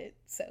will that it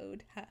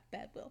sowed,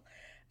 bad will,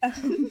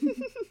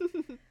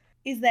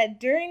 is that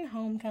during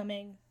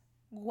homecoming,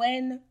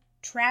 Gwen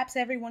traps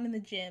everyone in the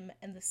gym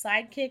and the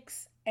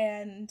sidekicks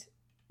and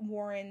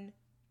Warren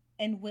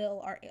and Will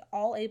are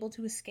all able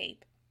to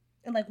escape.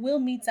 And, like, Will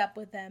meets up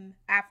with them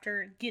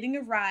after getting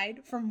a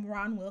ride from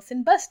Ron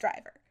Wilson, bus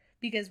driver.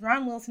 Because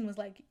Ron Wilson was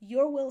like,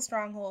 you're Will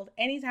Stronghold.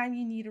 Anytime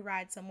you need a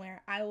ride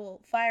somewhere, I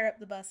will fire up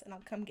the bus and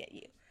I'll come get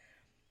you.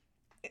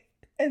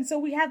 And so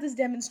we have this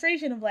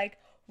demonstration of like,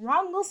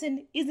 Ron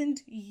Wilson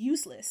isn't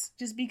useless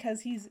just because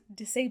he's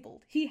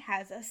disabled. He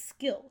has a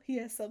skill. He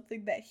has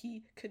something that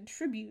he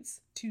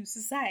contributes to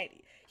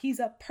society. He's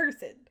a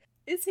person.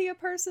 Is he a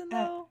person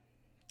though?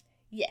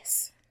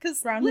 Yes.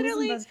 Because Ron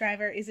Wilson, bus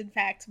driver, is in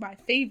fact my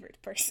favorite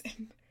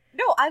person.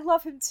 No, I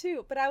love him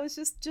too, but I was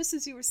just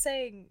as you were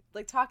saying,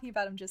 like, talking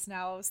about him just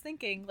now, I was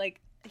thinking,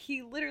 like,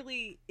 he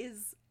literally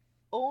is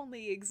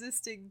only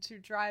existing to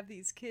drive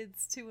these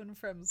kids to and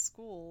from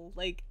school,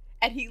 like,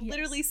 and he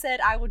literally said,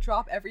 I will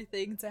drop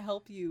everything to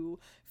help you,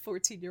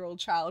 14-year-old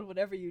child,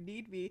 whenever you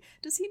need me.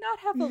 Does he not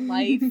have a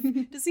life?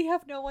 Does he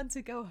have no one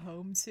to go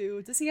home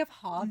to? Does he have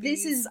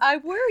hobbies?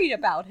 I'm worried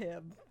about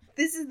him.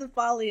 This is the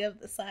folly of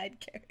the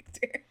side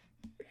character.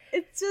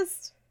 It's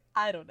just,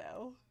 I don't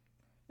know.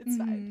 It's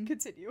fine.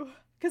 Continue.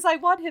 Because I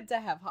want him to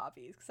have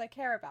hobbies, because I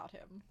care about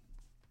him.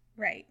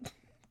 Right.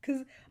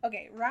 Because,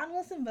 okay, Ron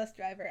Wilson, bus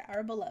driver,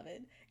 our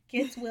beloved,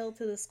 gets Will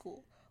to the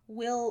school.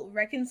 Will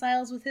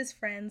reconciles with his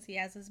friends. He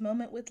has his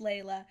moment with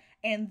Layla.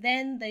 And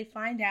then they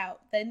find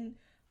out. Then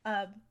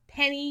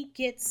Penny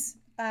gets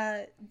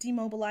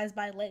demobilized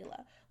by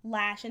Layla.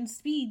 Lash and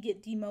Speed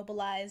get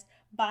demobilized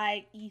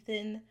by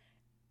Ethan.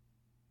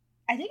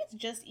 I think it's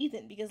just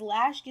Ethan, because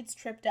Lash gets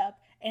tripped up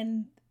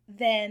and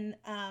then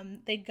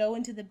they go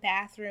into the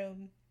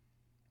bathroom.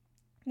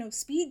 No,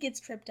 Speed gets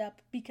tripped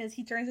up because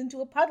he turns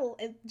into a puddle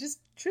and just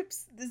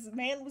trips this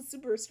man with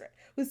super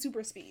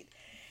speed.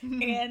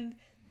 And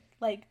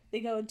like they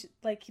go into,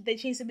 like, they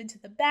chase him into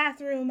the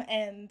bathroom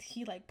and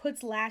he like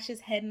puts Lash's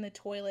head in the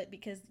toilet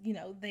because, you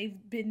know,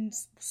 they've been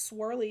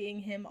swirling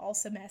him all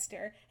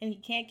semester and he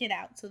can't get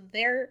out, so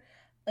they're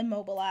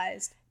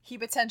immobilized. He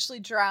potentially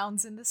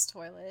drowns in this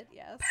toilet,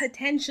 yes.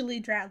 Potentially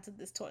drowns in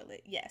this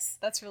toilet, yes.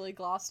 That's really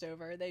glossed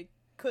over. They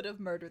could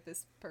have murdered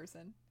this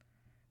person.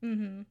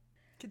 Mm-hmm.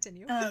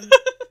 Continue.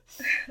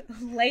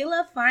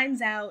 Layla finds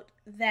out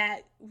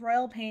that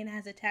Royal Pain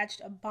has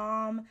attached a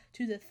bomb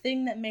to the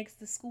thing that makes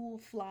the school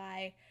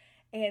fly,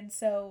 and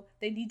so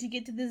they need to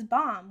get to this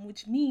bomb,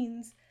 which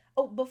means...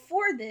 Oh,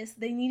 before this,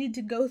 they needed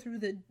to go through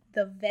the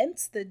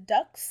vents, the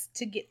ducts,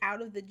 to get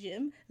out of the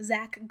gym.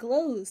 Zach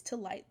glows to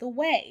light the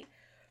way.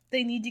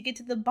 They need to get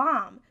to the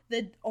bomb.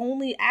 The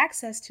only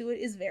access to it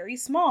is very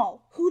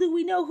small. Who do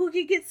we know who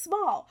can get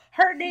small?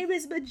 Her name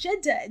is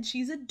Magenta, and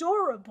she's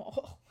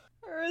adorable.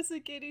 Her as a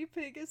guinea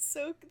pig is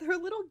so... Her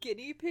little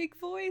guinea pig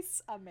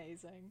voice,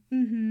 amazing.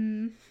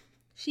 Mm-hmm.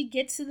 She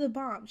gets to the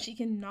bomb. She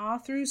can gnaw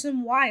through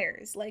some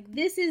wires. Like,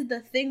 this is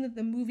the thing that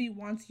the movie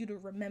wants you to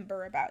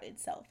remember about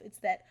itself. It's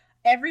that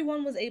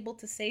everyone was able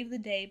to save the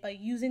day by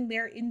using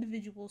their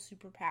individual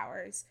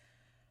superpowers,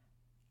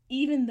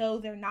 even though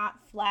they're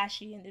not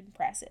flashy and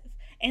impressive.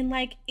 And,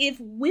 like, if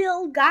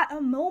Will got a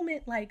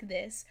moment like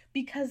this,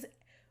 because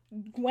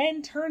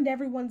Gwen turned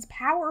everyone's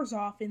powers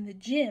off in the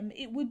gym,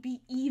 it would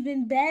be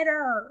even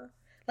better.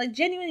 Like,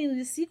 genuinely,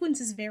 the sequence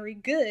is very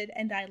good,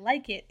 and I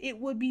like it. It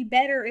would be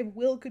better if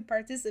Will could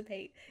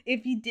participate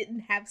if he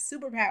didn't have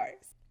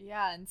superpowers.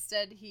 Yeah,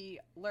 instead he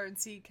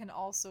learns he can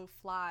also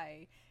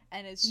fly,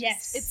 and it's just,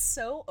 Yes. it's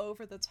so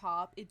over the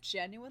top. It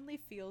genuinely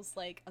feels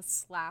like a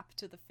slap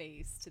to the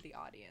face to the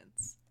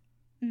audience.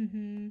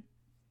 Mm-hmm.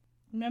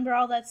 Remember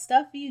all that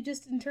stuff you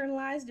just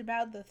internalized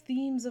about the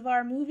themes of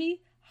our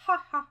movie?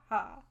 Ha ha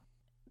ha.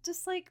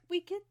 Just like,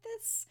 we get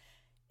this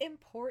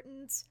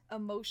important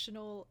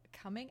emotional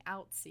coming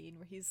out scene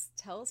where he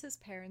tells his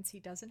parents he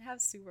doesn't have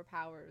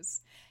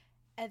superpowers,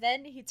 and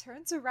then he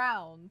turns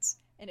around,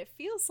 and it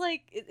feels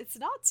like it's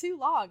not too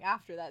long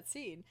after that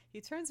scene. He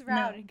turns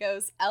around and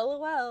goes,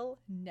 LOL,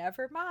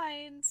 never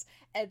mind.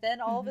 And then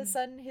all of a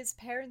sudden his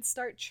parents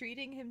start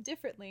treating him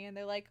differently, and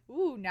they're like,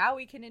 ooh, now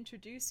we can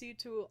introduce you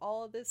to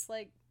all of this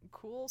like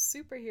cool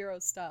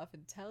superhero stuff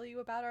and tell you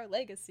about our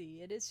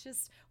legacy. And it's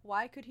just,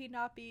 why could he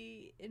not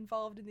be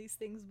involved in these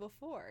things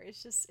before?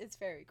 It's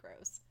very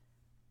gross.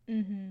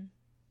 Mm-hmm.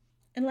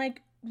 And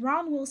like,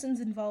 Ron Wilson's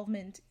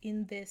involvement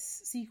in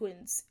this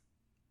sequence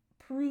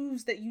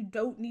proves that you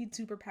don't need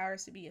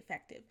superpowers to be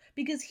effective,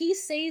 because he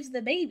saves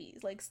the babies.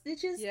 Like,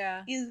 Stitches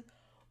is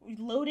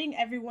loading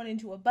everyone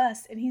into a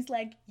bus, and he's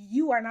like,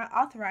 you are not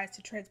authorized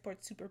to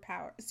transport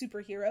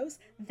superheroes.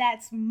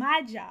 That's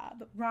my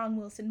job, Ron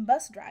Wilson,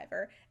 bus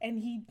driver. And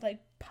he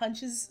like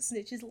punches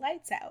Snitch's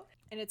lights out.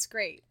 And it's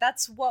great.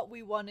 That's what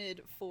we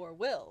wanted for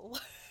Will.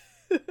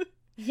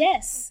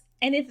 Yes.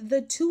 And if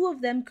the two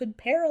of them could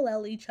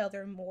parallel each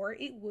other more,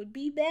 it would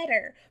be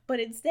better. But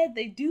instead,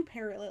 they do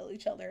parallel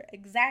each other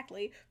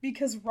exactly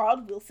because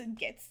Ron Wilson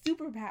gets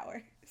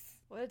superpowers.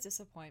 What a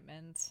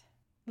disappointment.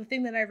 The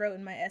thing that I wrote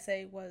in my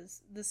essay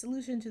was, the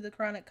solution to the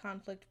chronic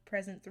conflict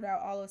present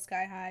throughout all of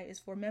Sky High is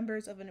for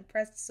members of an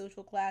oppressed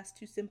social class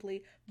to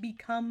simply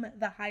become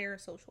the higher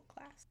social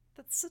class.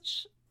 That's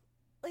such,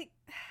 like...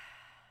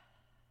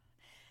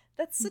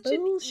 That's such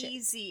Bullshit. An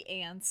easy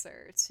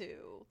answer,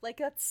 too. Like,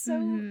 that's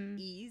so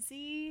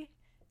easy.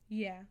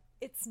 Yeah.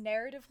 It's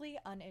narratively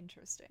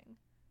uninteresting.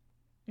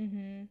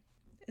 Mm-hmm.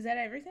 Is that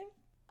everything?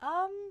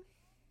 I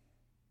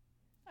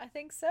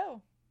think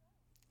so.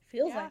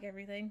 Feels like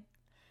everything.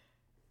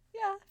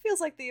 Yeah, feels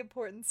like the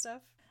important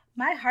stuff.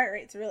 My heart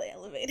rate's really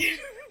elevated.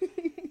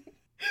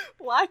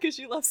 Why? Because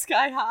you love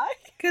Sky High?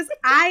 Because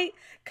I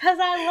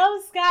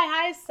love Sky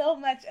High so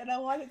much and I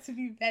want it to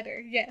be better,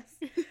 yes.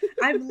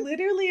 I'm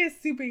literally a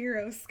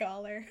superhero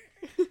scholar.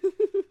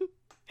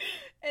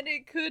 And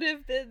it could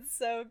have been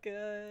so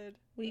good.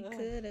 We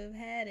could have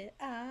had it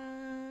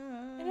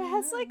all. And it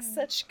has like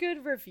such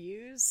good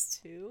reviews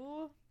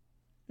too.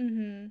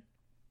 Mm-hmm.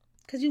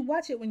 Because you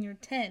watch it when you're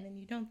 10 and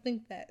you don't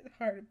think that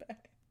hard about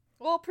it.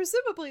 Well,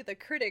 presumably the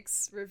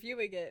critics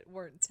reviewing it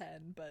weren't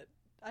 10, but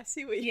I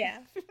see what you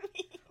mean.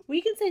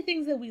 We can say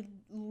things that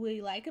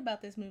we like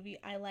about this movie.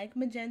 I like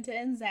Magenta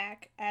and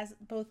Zach as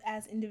both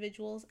as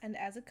individuals and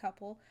as a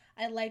couple.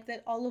 I like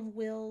that all of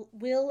Will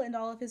and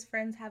all of his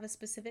friends have a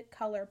specific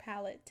color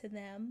palette to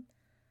them.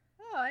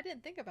 Oh, I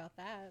didn't think about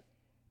that.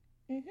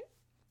 Mm-hmm.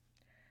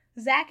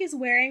 Zach is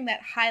wearing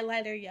that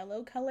highlighter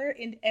yellow color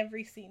in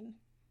every scene.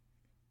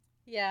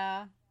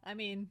 Yeah, I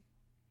mean,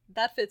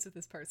 that fits with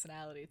his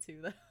personality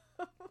too, though.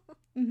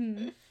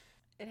 Mm-hmm.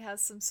 It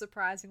has some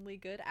surprisingly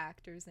good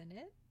actors in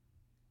it.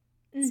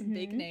 Some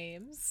big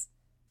names.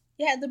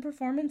 Yeah, the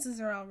performances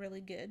are all really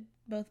good,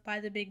 both by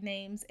the big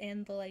names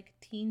and the like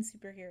teen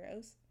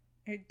superheroes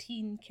or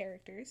teen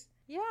characters.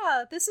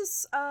 Yeah, this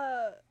is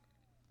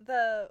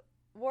the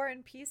War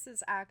and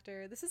Peace's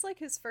actor. This is like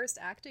his first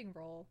acting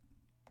role.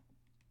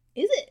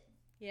 Is it?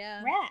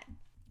 Yeah. Rad.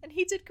 And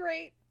he did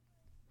great.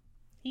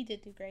 He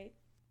did do great.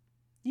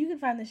 You can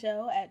find the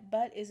show at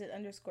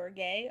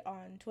butisit_gay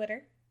on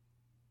Twitter.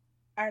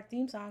 Our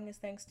theme song is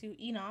thanks to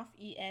Enoff,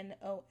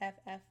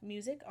 ENOFF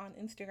Music on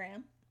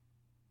Instagram.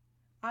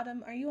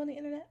 Autumn, are you on the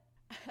internet?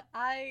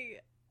 I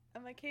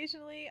am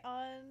occasionally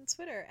on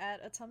Twitter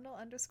at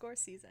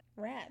autumnal_season.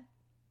 Rad.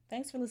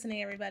 Thanks for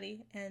listening,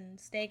 everybody, and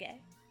stay gay.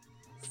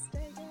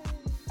 Stay gay.